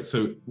do, right?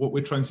 So what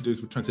we're trying to do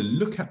is we're trying to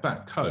look at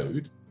that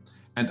code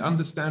and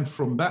understand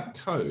from that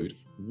code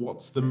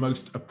what's the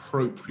most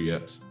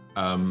appropriate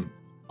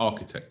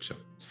architecture.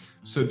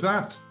 So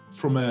that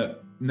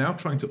now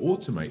trying to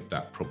automate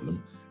that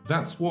problem,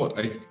 that's what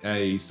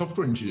a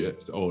software engineer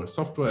or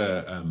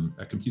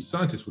a computer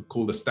scientist would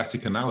call a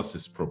static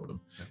analysis problem.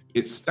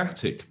 It's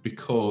static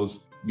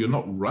because you're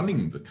not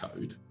running the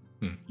code,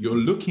 you're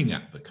looking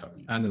at the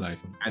code.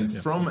 Analyzing.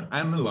 And from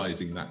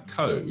analyzing that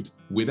code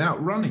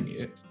without running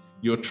it,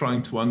 you're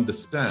trying to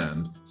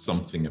understand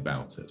something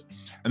about it.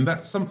 And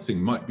that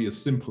something might be as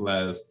simple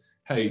as,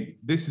 hey,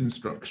 this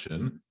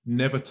instruction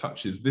never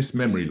touches this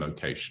memory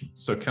location,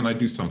 so can I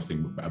do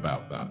something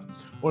about that?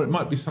 Or it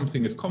might be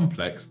something as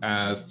complex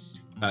as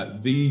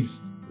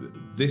this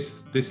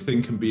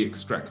thing can be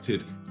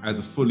extracted as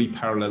a fully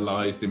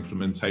parallelized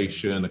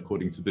implementation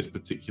according to this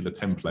particular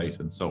template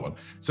and so on.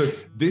 So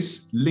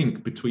this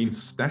link between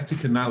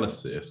static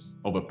analysis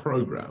of a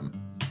program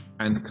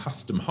and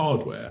custom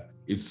hardware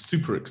is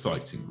super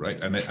exciting, right?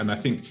 And I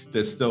think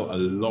there's still a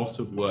lot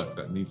of work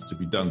that needs to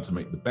be done to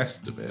make the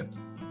best of it,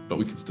 but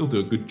we can still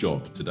do a good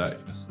job today.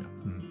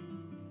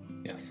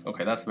 Yes,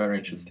 okay, that's very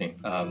interesting.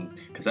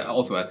 Because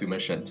also, as you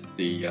mentioned,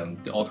 the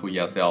auto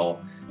ESL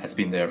has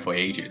been there for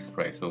ages,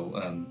 right?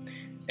 So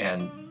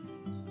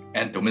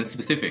and domain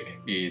specific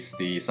is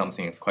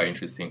something that's quite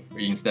interesting.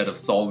 Instead of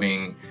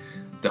solving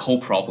the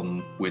whole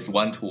problem with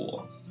one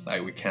tool,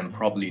 like we can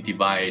probably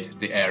divide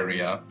the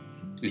area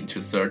into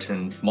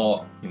certain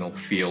small,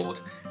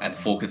 field and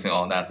focusing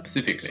on that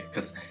specifically.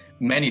 Because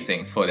many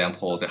things, for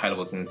example, the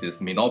high-level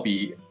synthesis may not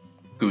be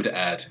good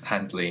at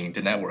handling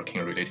the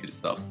networking related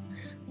stuff,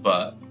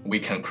 but we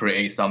can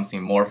create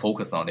something more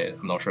focused on it.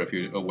 I'm not sure if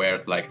you're aware,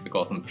 like it's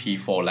got some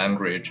P4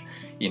 language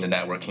in the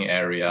networking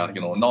area,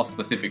 not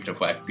specifically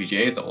for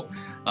FPGA though,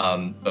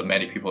 but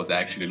many people are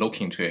actually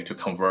looking to it, to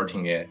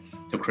converting it,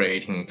 to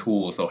creating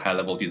tools or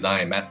high-level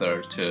design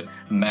methods to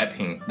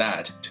mapping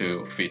that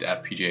to fit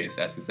FPGAs,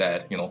 as you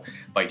said,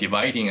 by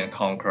dividing and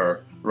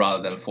conquer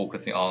rather than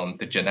focusing on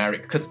the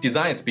generic, because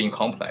design is being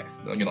complex.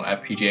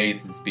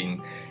 FPGAs has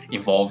been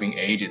evolving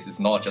ages. It's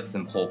not just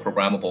simple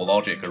programmable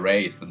logic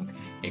arrays, and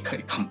it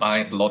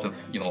combines a lot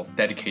of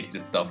dedicated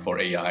stuff for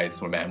AIs,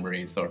 for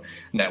memories, or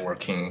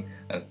networking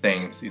and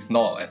things. It's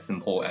not as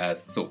simple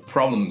as, so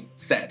problem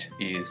set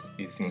is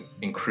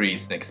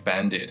increased and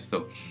expanded.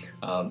 So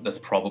that's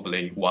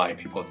probably why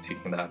people are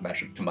taking that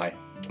measure, to my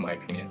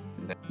opinion.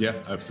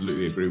 Yeah,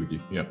 absolutely agree with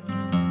you. Yeah.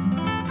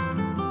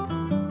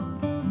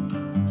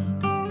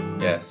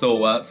 Yeah.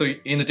 So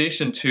in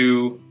addition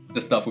to the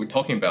stuff we're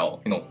talking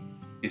about,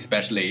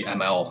 especially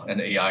ML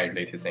and AI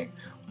related thing,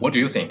 what do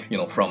you think,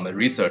 from a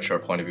researcher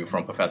point of view,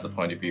 from professor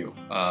point of view,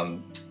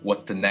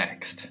 what's the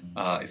next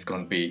is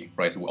going to be,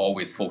 right? So we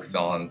always focus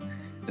on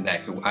the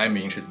next. I'm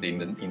interested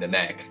in the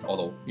next,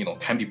 although,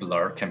 can be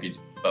blurred,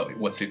 but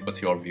what's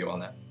your view on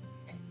that?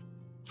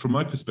 from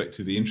my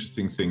perspective, the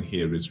interesting thing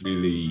here is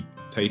really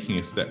taking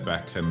a step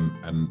back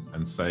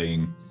and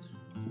saying,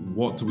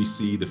 what do we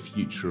see the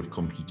future of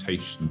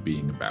computation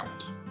being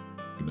about,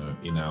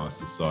 in our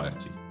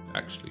society,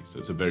 actually? So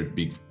it's a very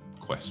big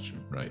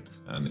question, right?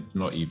 And it's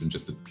not even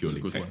just a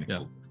purely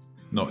technical,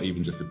 not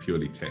even just a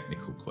purely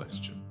technical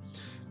question.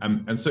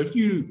 And so if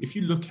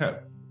you look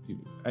at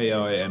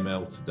AI,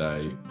 ML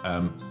today,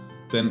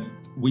 then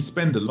we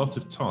spend a lot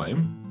of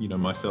time,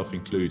 myself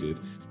included,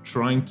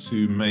 trying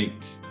to make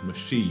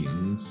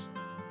machines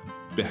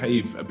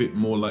behave a bit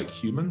more like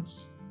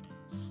humans.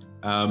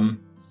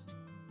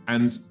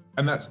 And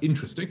that's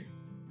interesting,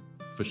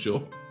 for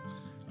sure.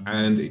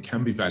 And it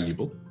can be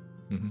valuable.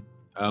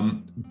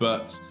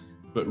 But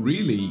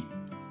really,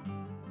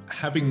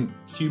 having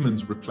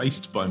humans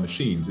replaced by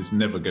machines is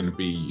never going to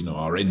be,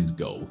 our end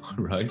goal,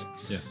 right?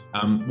 Yes.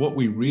 What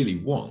we really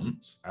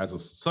want as a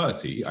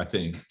society, I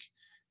think,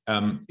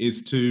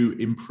 is to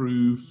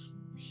improve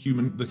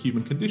the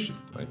human condition,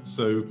 right?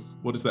 So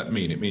what does that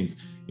mean? It means,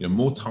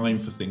 more time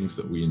for things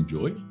that we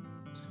enjoy,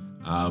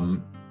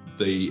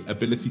 the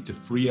ability to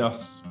free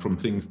us from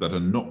things that are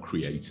not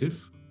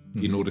creative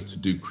in order to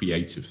do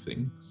creative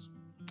things,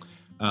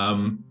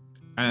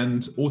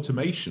 and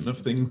automation of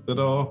things that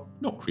are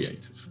not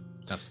creative.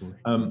 Absolutely.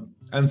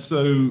 And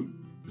so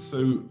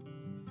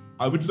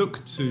I would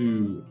look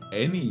to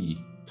any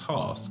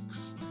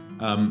tasks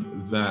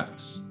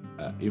that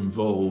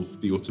involve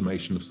the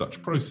automation of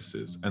such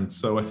processes. And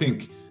so I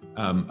think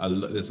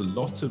there's a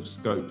lot of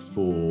scope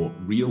for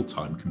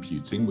real-time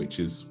computing, which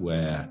is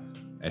where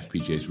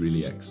FPGAs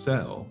really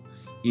excel,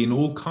 in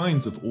all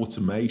kinds of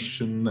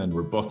automation and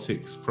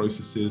robotics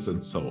processes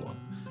and so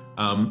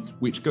on,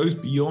 which goes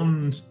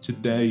beyond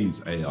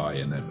today's AI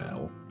and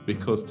ML,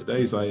 because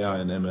today's AI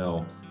and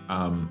ML,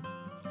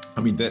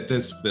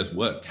 there's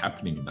work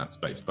happening in that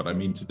space, but I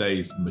mean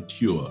today's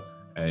mature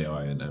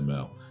AI and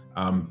ML.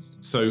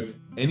 So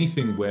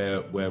anything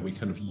where we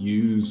kind of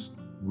use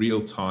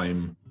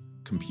real-time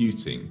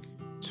computing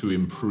to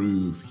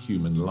improve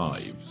human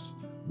lives,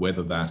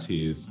 whether that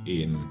is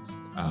in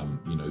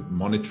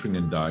monitoring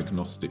and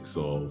diagnostics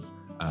of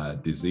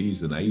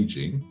disease and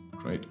aging,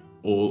 right?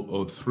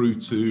 Or through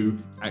to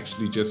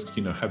actually just,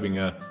 having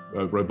a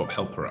robot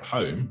helper at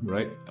home,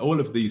 right? All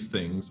of these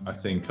things, I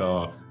think,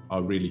 are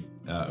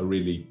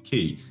really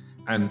key.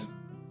 And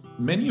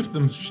many of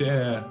them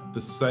share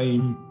the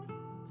same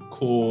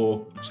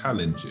core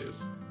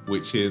challenges,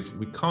 which is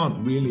we can't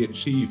really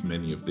achieve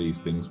many of these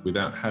things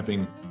without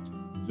having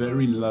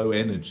very low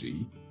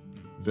energy,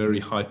 very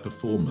high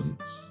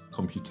performance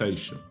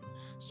computation.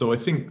 So I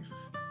think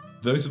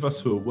those of us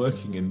who are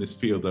working in this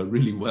field are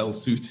really well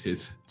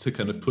suited to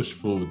kind of push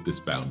forward this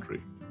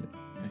boundary.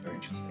 Very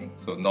interesting.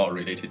 So not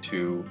related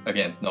to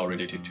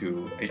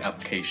a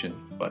application,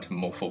 but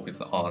more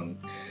focused on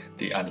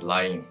the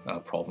underlying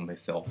problem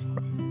itself.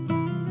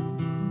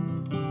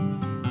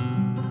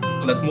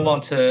 Let's move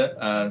on to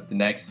the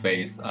next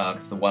phase,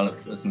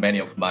 because many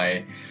of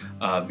my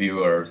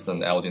viewers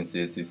and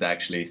audiences is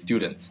actually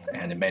students,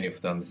 and many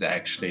of them is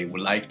actually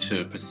would like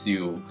to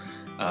pursue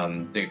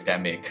the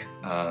academic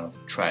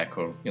track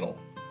or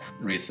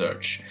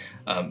research,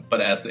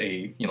 but as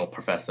a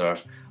professor.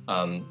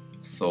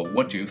 So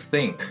what do you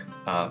think?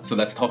 So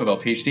let's talk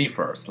about PhD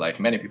first.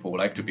 Like, many people would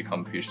like to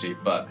become PhD,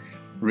 but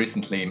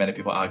recently many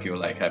people argue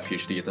like a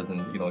PhD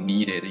doesn't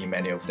need it in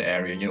many of the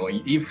area.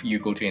 If you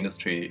go to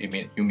industry,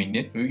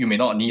 you may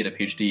not need a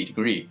PhD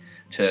degree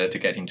to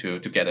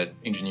get an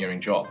engineering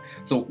job.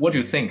 So what do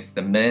you think is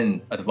the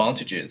main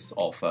advantages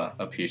of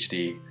a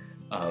PhD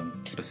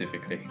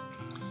specifically?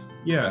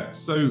 Yeah,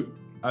 so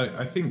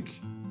I think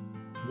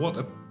what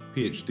a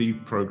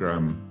PhD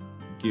program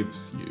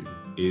gives you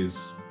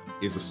is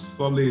a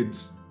solid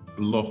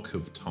block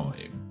of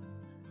time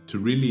to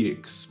really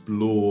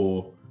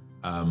explore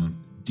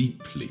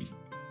deeply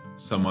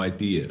some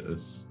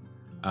ideas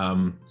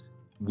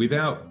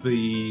without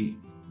the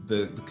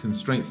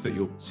constraints that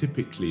you'll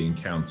typically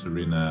encounter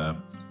in an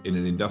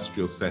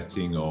industrial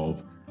setting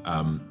of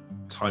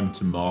time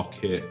to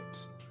market,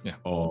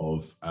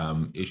 of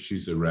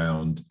issues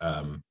around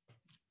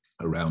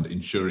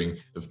ensuring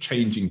of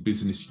changing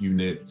business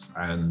units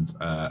and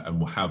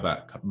how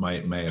that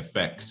may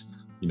affect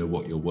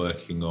what you're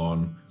working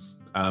on.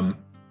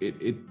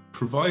 It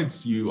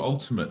provides you,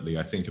 ultimately,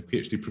 I think a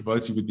PhD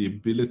provides you with the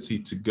ability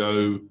to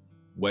go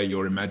where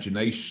your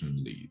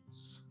imagination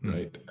leads,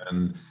 right?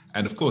 And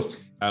of course,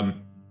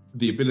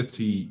 the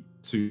ability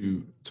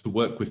to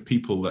work with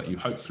people that you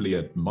hopefully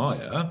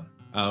admire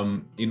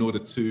in order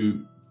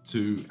to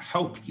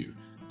help you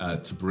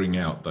to bring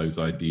out those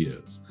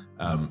ideas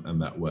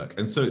and that work.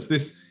 And so it's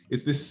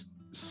this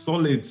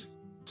solid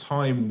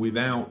time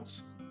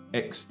without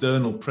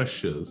external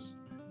pressures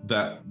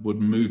that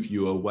would move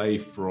you away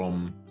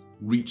from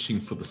reaching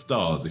for the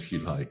stars, if you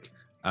like.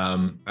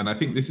 And I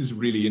think this is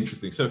really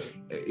interesting. So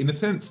in a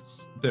sense,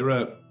 there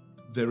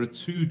are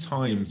two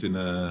times in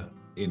a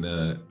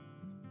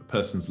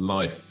person's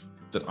life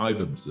that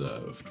I've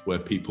observed where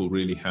people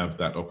really have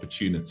that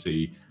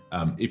opportunity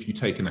if you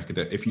take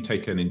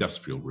an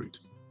industrial route.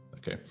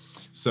 Okay,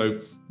 so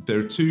there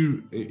are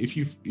two.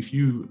 If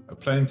you are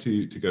planning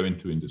to go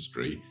into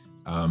industry,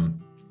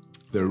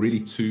 there are really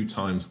two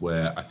times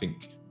where I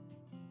think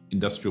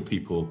industrial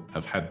people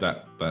have had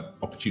that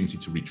opportunity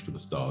to reach for the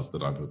stars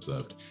that I've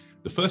observed.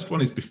 The first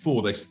one is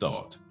before they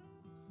start.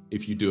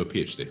 If you do a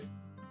PhD,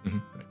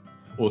 right?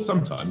 Or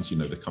sometimes, you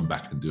know, they come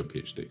back and do a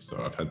PhD.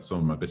 So I've had some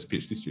of my best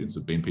PhD students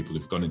have been people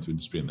who've gone into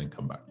industry and then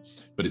come back,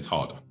 but it's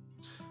harder.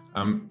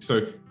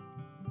 So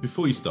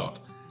before you start,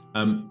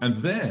 and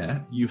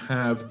there you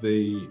have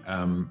the,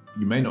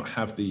 you may not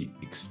have the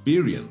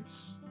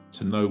experience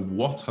to know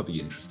what are the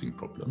interesting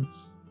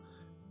problems,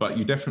 but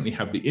you definitely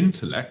have the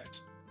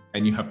intellect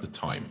and you have the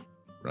time,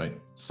 right?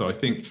 So I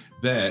think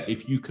there,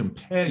 if you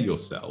compare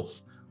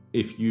yourself,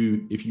 if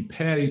you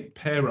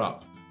pair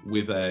up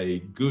with a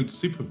good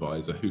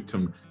supervisor who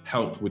can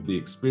help with the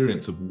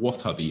experience of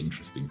what are the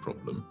interesting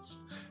problems,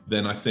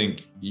 then I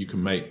think you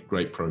can make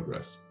great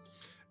progress.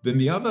 Then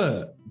the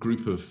other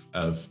group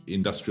of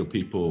industrial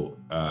people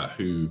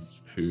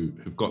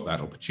who've got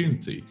that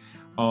opportunity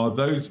are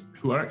those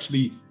who are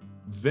actually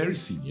very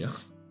senior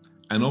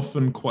and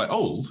often quite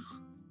old,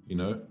 you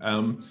know,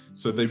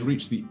 so they've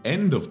reached the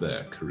end of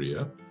their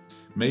career.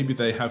 Maybe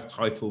they have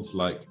titles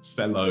like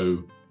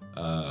fellow,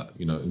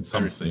 you know, in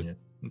something,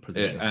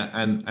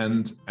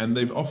 and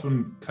they've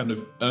often kind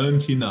of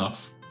earned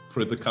enough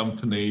for the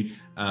company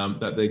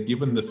that they're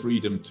given the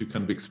freedom to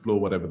kind of explore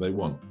whatever they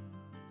want.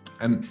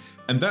 And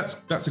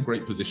that's a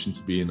great position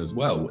to be in as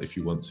well if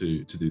you want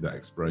to do that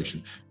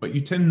exploration. But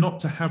you tend not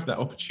to have that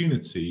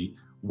opportunity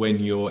when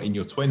you're in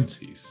your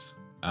 20s.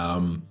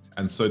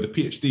 And so the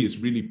PhD is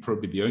really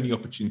probably the only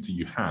opportunity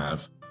you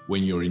have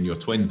when you're in your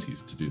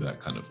 20s to do that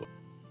kind of work.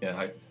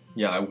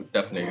 Yeah, I would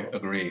definitely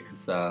agree,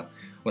 because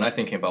when I'm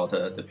thinking about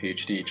the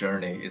PhD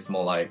journey, it's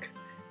more like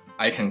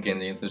I can gain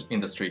the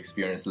industry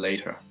experience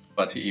later.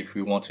 But if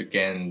you want to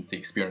gain the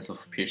experience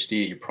of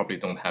PhD, you probably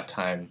don't have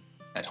time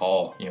at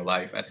all in your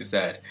life, as you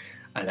said,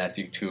 unless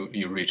you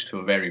reach to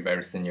a very,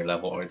 very senior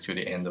level or to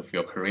the end of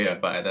your career.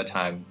 But at that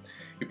time,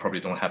 you probably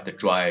don't have the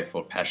drive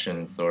or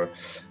passions or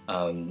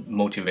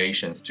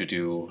motivations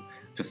to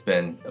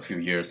spend a few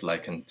years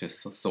like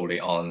just solely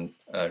on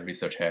a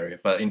research area.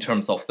 But in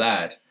terms of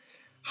that,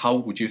 how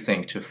would you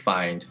think to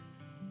find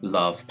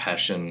love,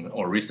 passion,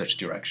 or research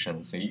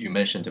direction? So you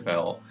mentioned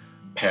about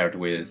paired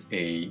with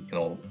a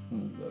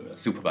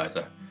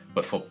supervisor,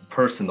 but for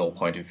personal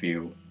point of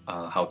view,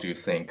 how do you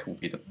think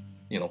would be the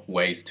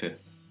ways to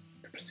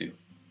pursue?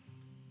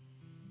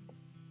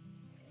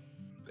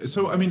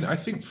 So I mean, I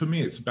think for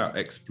me it's about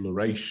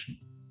exploration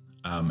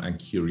and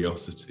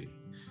curiosity.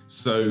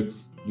 So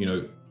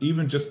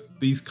even just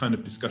these kind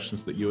of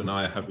discussions that you and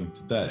I are having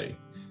today,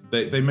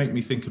 they make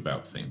me think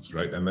about things,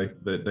 right? And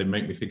they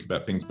make me think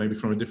about things maybe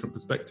from a different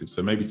perspective.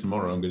 So maybe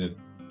tomorrow I'm going to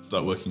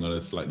start working on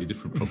a slightly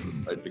different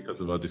problem, right, because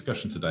of our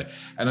discussion today.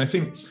 And I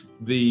think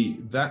the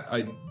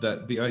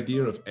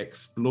idea of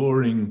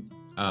exploring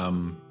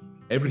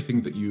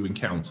everything that you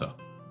encounter,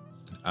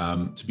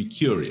 to be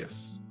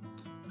curious,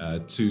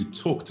 to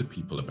talk to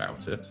people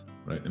about it,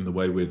 right, in the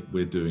way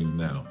we're doing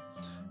now.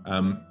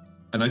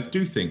 And I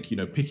do think,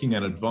 picking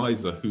an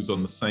advisor who's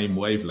on the same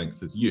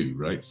wavelength as you,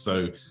 right?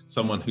 So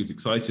someone who's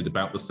excited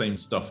about the same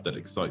stuff that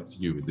excites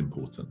you is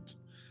important.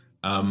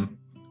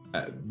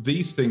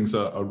 These things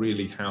are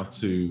really how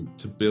to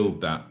build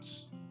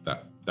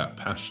that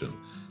passion.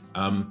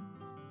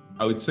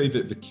 I would say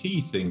that the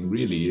key thing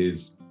really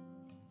is,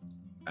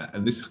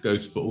 and this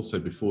goes for also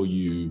before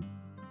you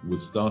would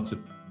start a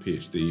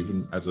PhD,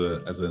 even as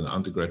an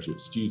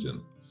undergraduate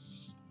student.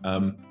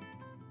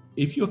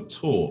 If you're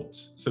taught,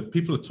 so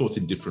people are taught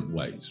in different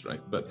ways,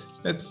 right? But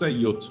let's say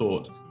you're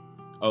taught,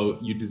 oh,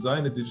 you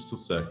design a digital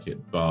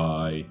circuit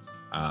by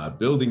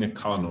building a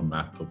kernel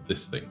map of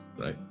this thing,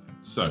 right?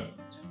 So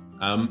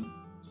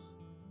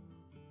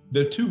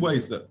there are two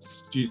ways that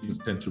students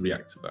tend to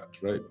react to that,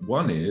 right?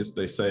 One is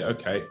they say,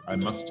 okay, I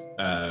must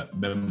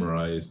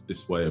memorize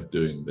this way of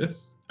doing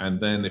this. And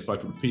then if I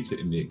repeat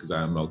it in the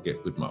exam, I'll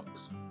get good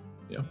marks,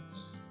 yeah?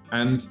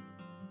 And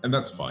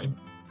that's fine.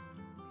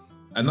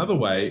 Another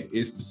way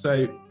is to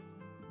say,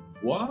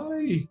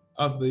 why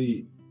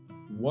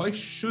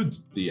should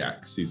the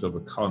axes of a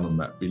kernel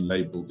map be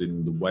labeled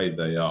in the way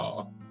they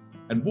are?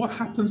 And what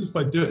happens if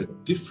I do it a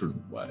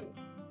different way?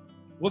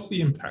 What's the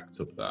impact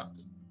of that?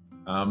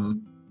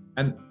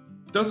 And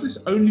does this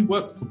only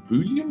work for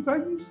Boolean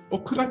values?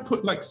 Or could I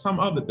put like some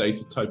other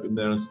data type in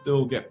there and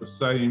still get the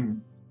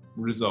same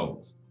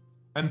result?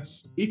 And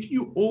if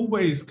you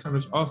always kind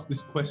of ask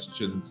these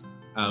questions,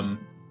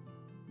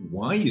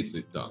 why is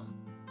it done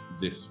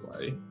this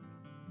way?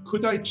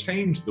 Could I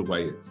change the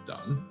way it's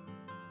done?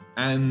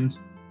 And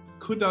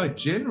could I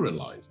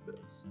generalize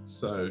this?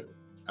 So,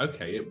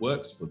 okay, it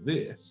works for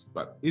this,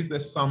 but is there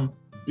some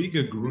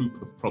bigger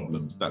group of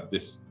problems that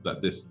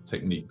this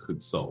technique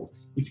could solve?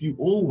 If you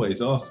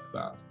always ask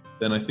that,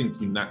 then I think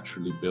you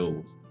naturally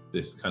build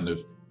this kind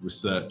of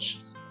research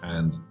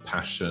and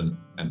passion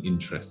and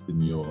interest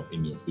in your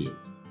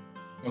field.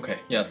 Okay,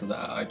 yes,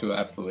 I do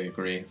absolutely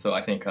agree. So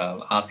I think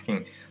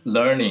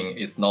learning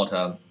is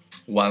not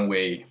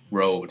one-way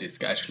road.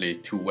 It's actually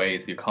two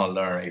ways. You can't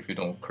learn if you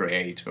don't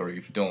create or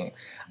if you don't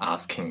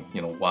asking,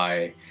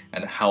 why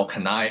and how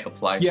can I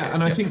apply to it.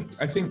 And I think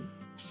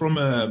from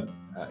a,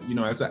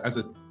 as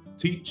a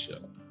teacher,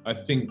 I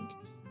think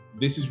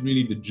this is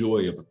really the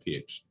joy of a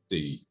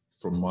PhD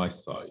from my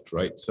side,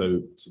 right?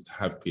 So to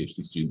have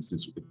PhD students,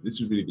 this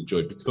is really the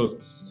joy because,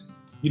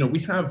 we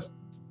have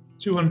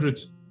 200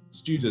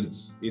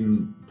 students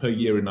per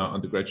year in our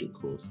undergraduate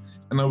course.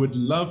 And I would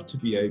love to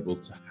be able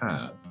to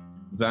have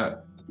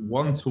that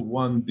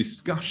one-to-one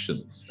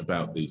discussions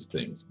about these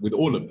things with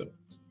all of them.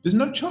 There's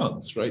no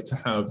chance, right, to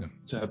have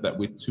that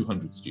with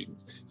 200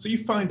 students. So you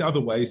find other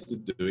ways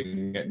of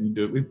doing it, and you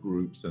do it with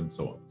groups and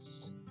so on.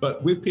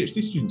 But with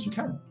PhD students, you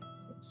can.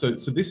 So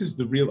this is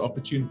the real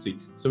opportunity.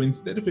 So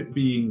instead of it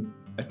being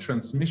a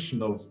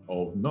transmission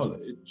of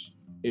knowledge,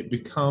 it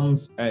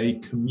becomes a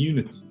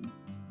community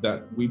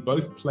that we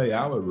both play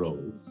our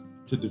roles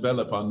to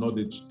develop our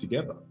knowledge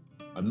together.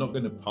 I'm not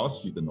going to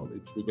pass you the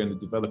knowledge, we're going to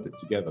develop it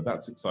together.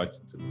 That's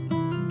exciting to me.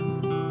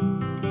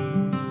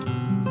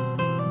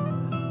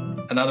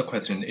 Another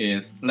question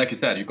is, like you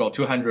said, you got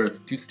 200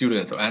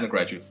 students or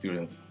undergraduate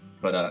students,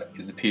 but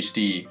is the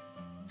PhD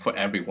for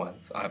everyone?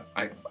 So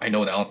I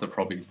know the answer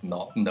probably is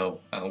not no.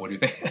 What do you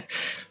think?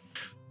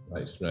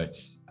 Right.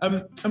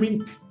 I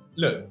mean,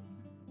 look,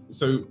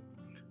 so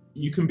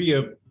you can be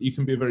a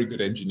very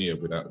good engineer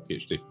without a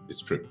PhD.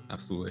 It's true.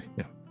 Absolutely.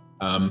 Yeah.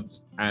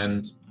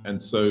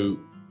 So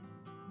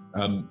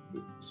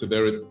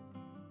there are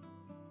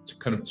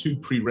kind of two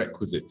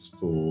prerequisites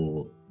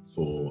for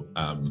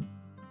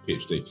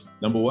PhD.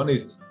 Number one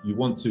is you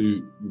want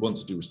to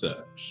do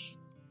research,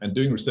 and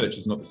doing research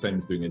is not the same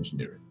as doing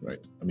engineering, right?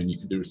 I mean, you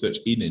can do research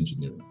in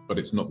engineering, but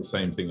it's not the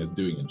same thing as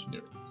doing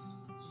engineering.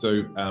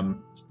 So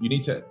you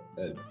need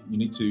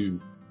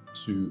to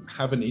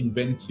have an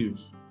inventive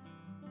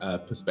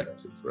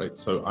perspective, right?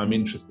 So I'm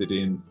interested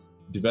in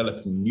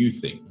developing new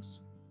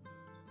things.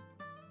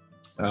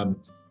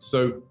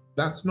 So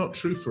that's not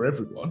true for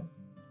everyone,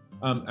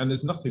 and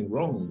there's nothing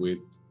wrong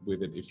with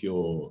it if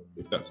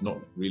that's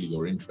not really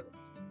your interest.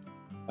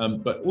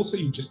 But also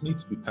you just need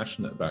to be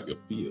passionate about your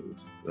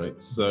field,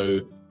 right?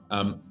 So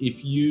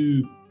if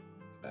you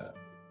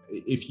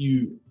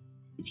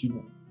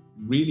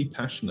really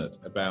passionate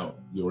about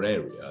your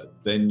area,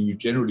 then you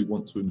generally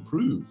want to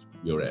improve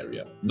your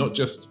area, not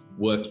just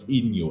work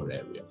in your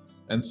area.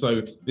 And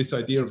so this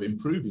idea of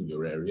improving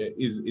your area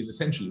is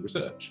essentially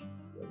research.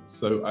 Right?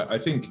 So I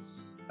think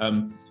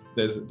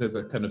there's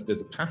a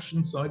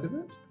passion side of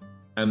it,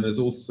 and there's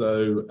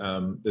also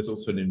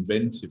an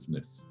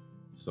inventiveness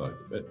side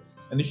of it.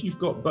 And if you've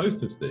got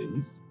both of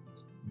these,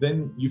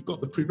 then you've got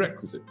the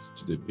prerequisites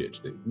to do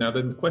PhD. Now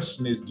then the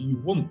question is, do you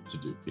want to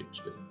do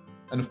PhD?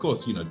 And of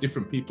course,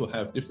 different people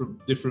have different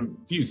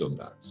views on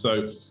that.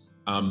 So,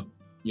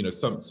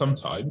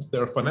 sometimes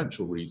there are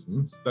financial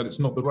reasons that it's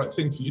not the right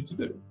thing for you to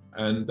do,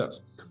 and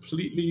that's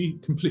completely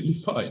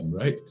fine,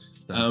 right?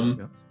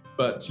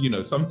 But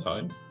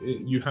sometimes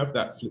you have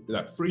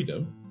that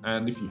freedom,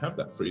 and if you have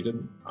that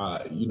freedom,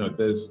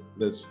 there's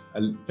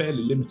a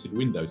fairly limited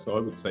window. So I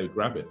would say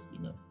grab it.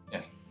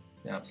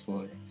 Yeah,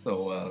 absolutely.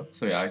 So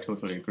I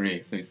totally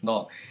agree. So it's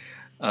not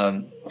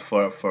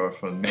for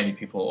many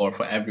people or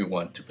for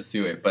everyone to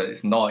pursue it, but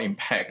it's not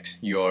impact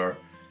your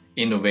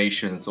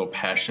innovations or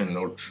passion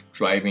or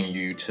driving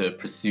you to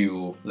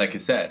pursue, like you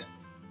said,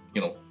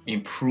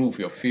 improve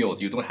your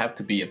field. You don't have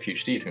to be a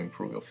PhD to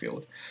improve your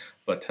field,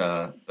 but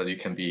you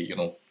can be,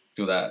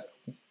 do that,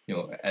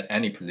 at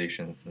any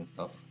positions and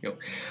stuff.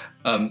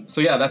 So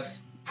yeah,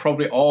 that's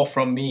probably all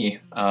from me.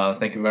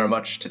 Thank you very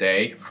much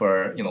today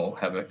for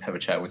have a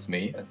chat with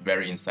me. It's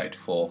very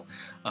insightful,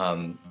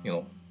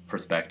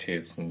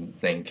 perspectives and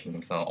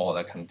thinkings on all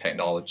that kind of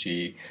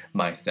technology,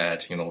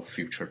 mindset,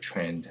 future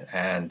trend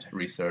and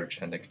research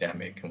and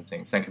academic and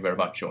things. Thank you very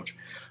much, George.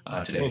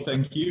 Today. Well,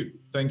 thank you,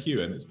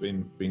 and it's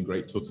been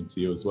great talking to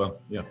you as well.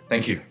 Yeah.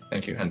 Thank you,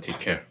 and take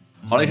care.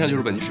 好了，以上就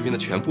是本期视频的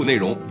全部内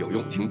容。有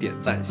用请点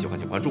赞，喜欢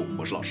请关注。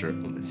我是老师，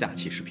我们下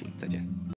期视频再见。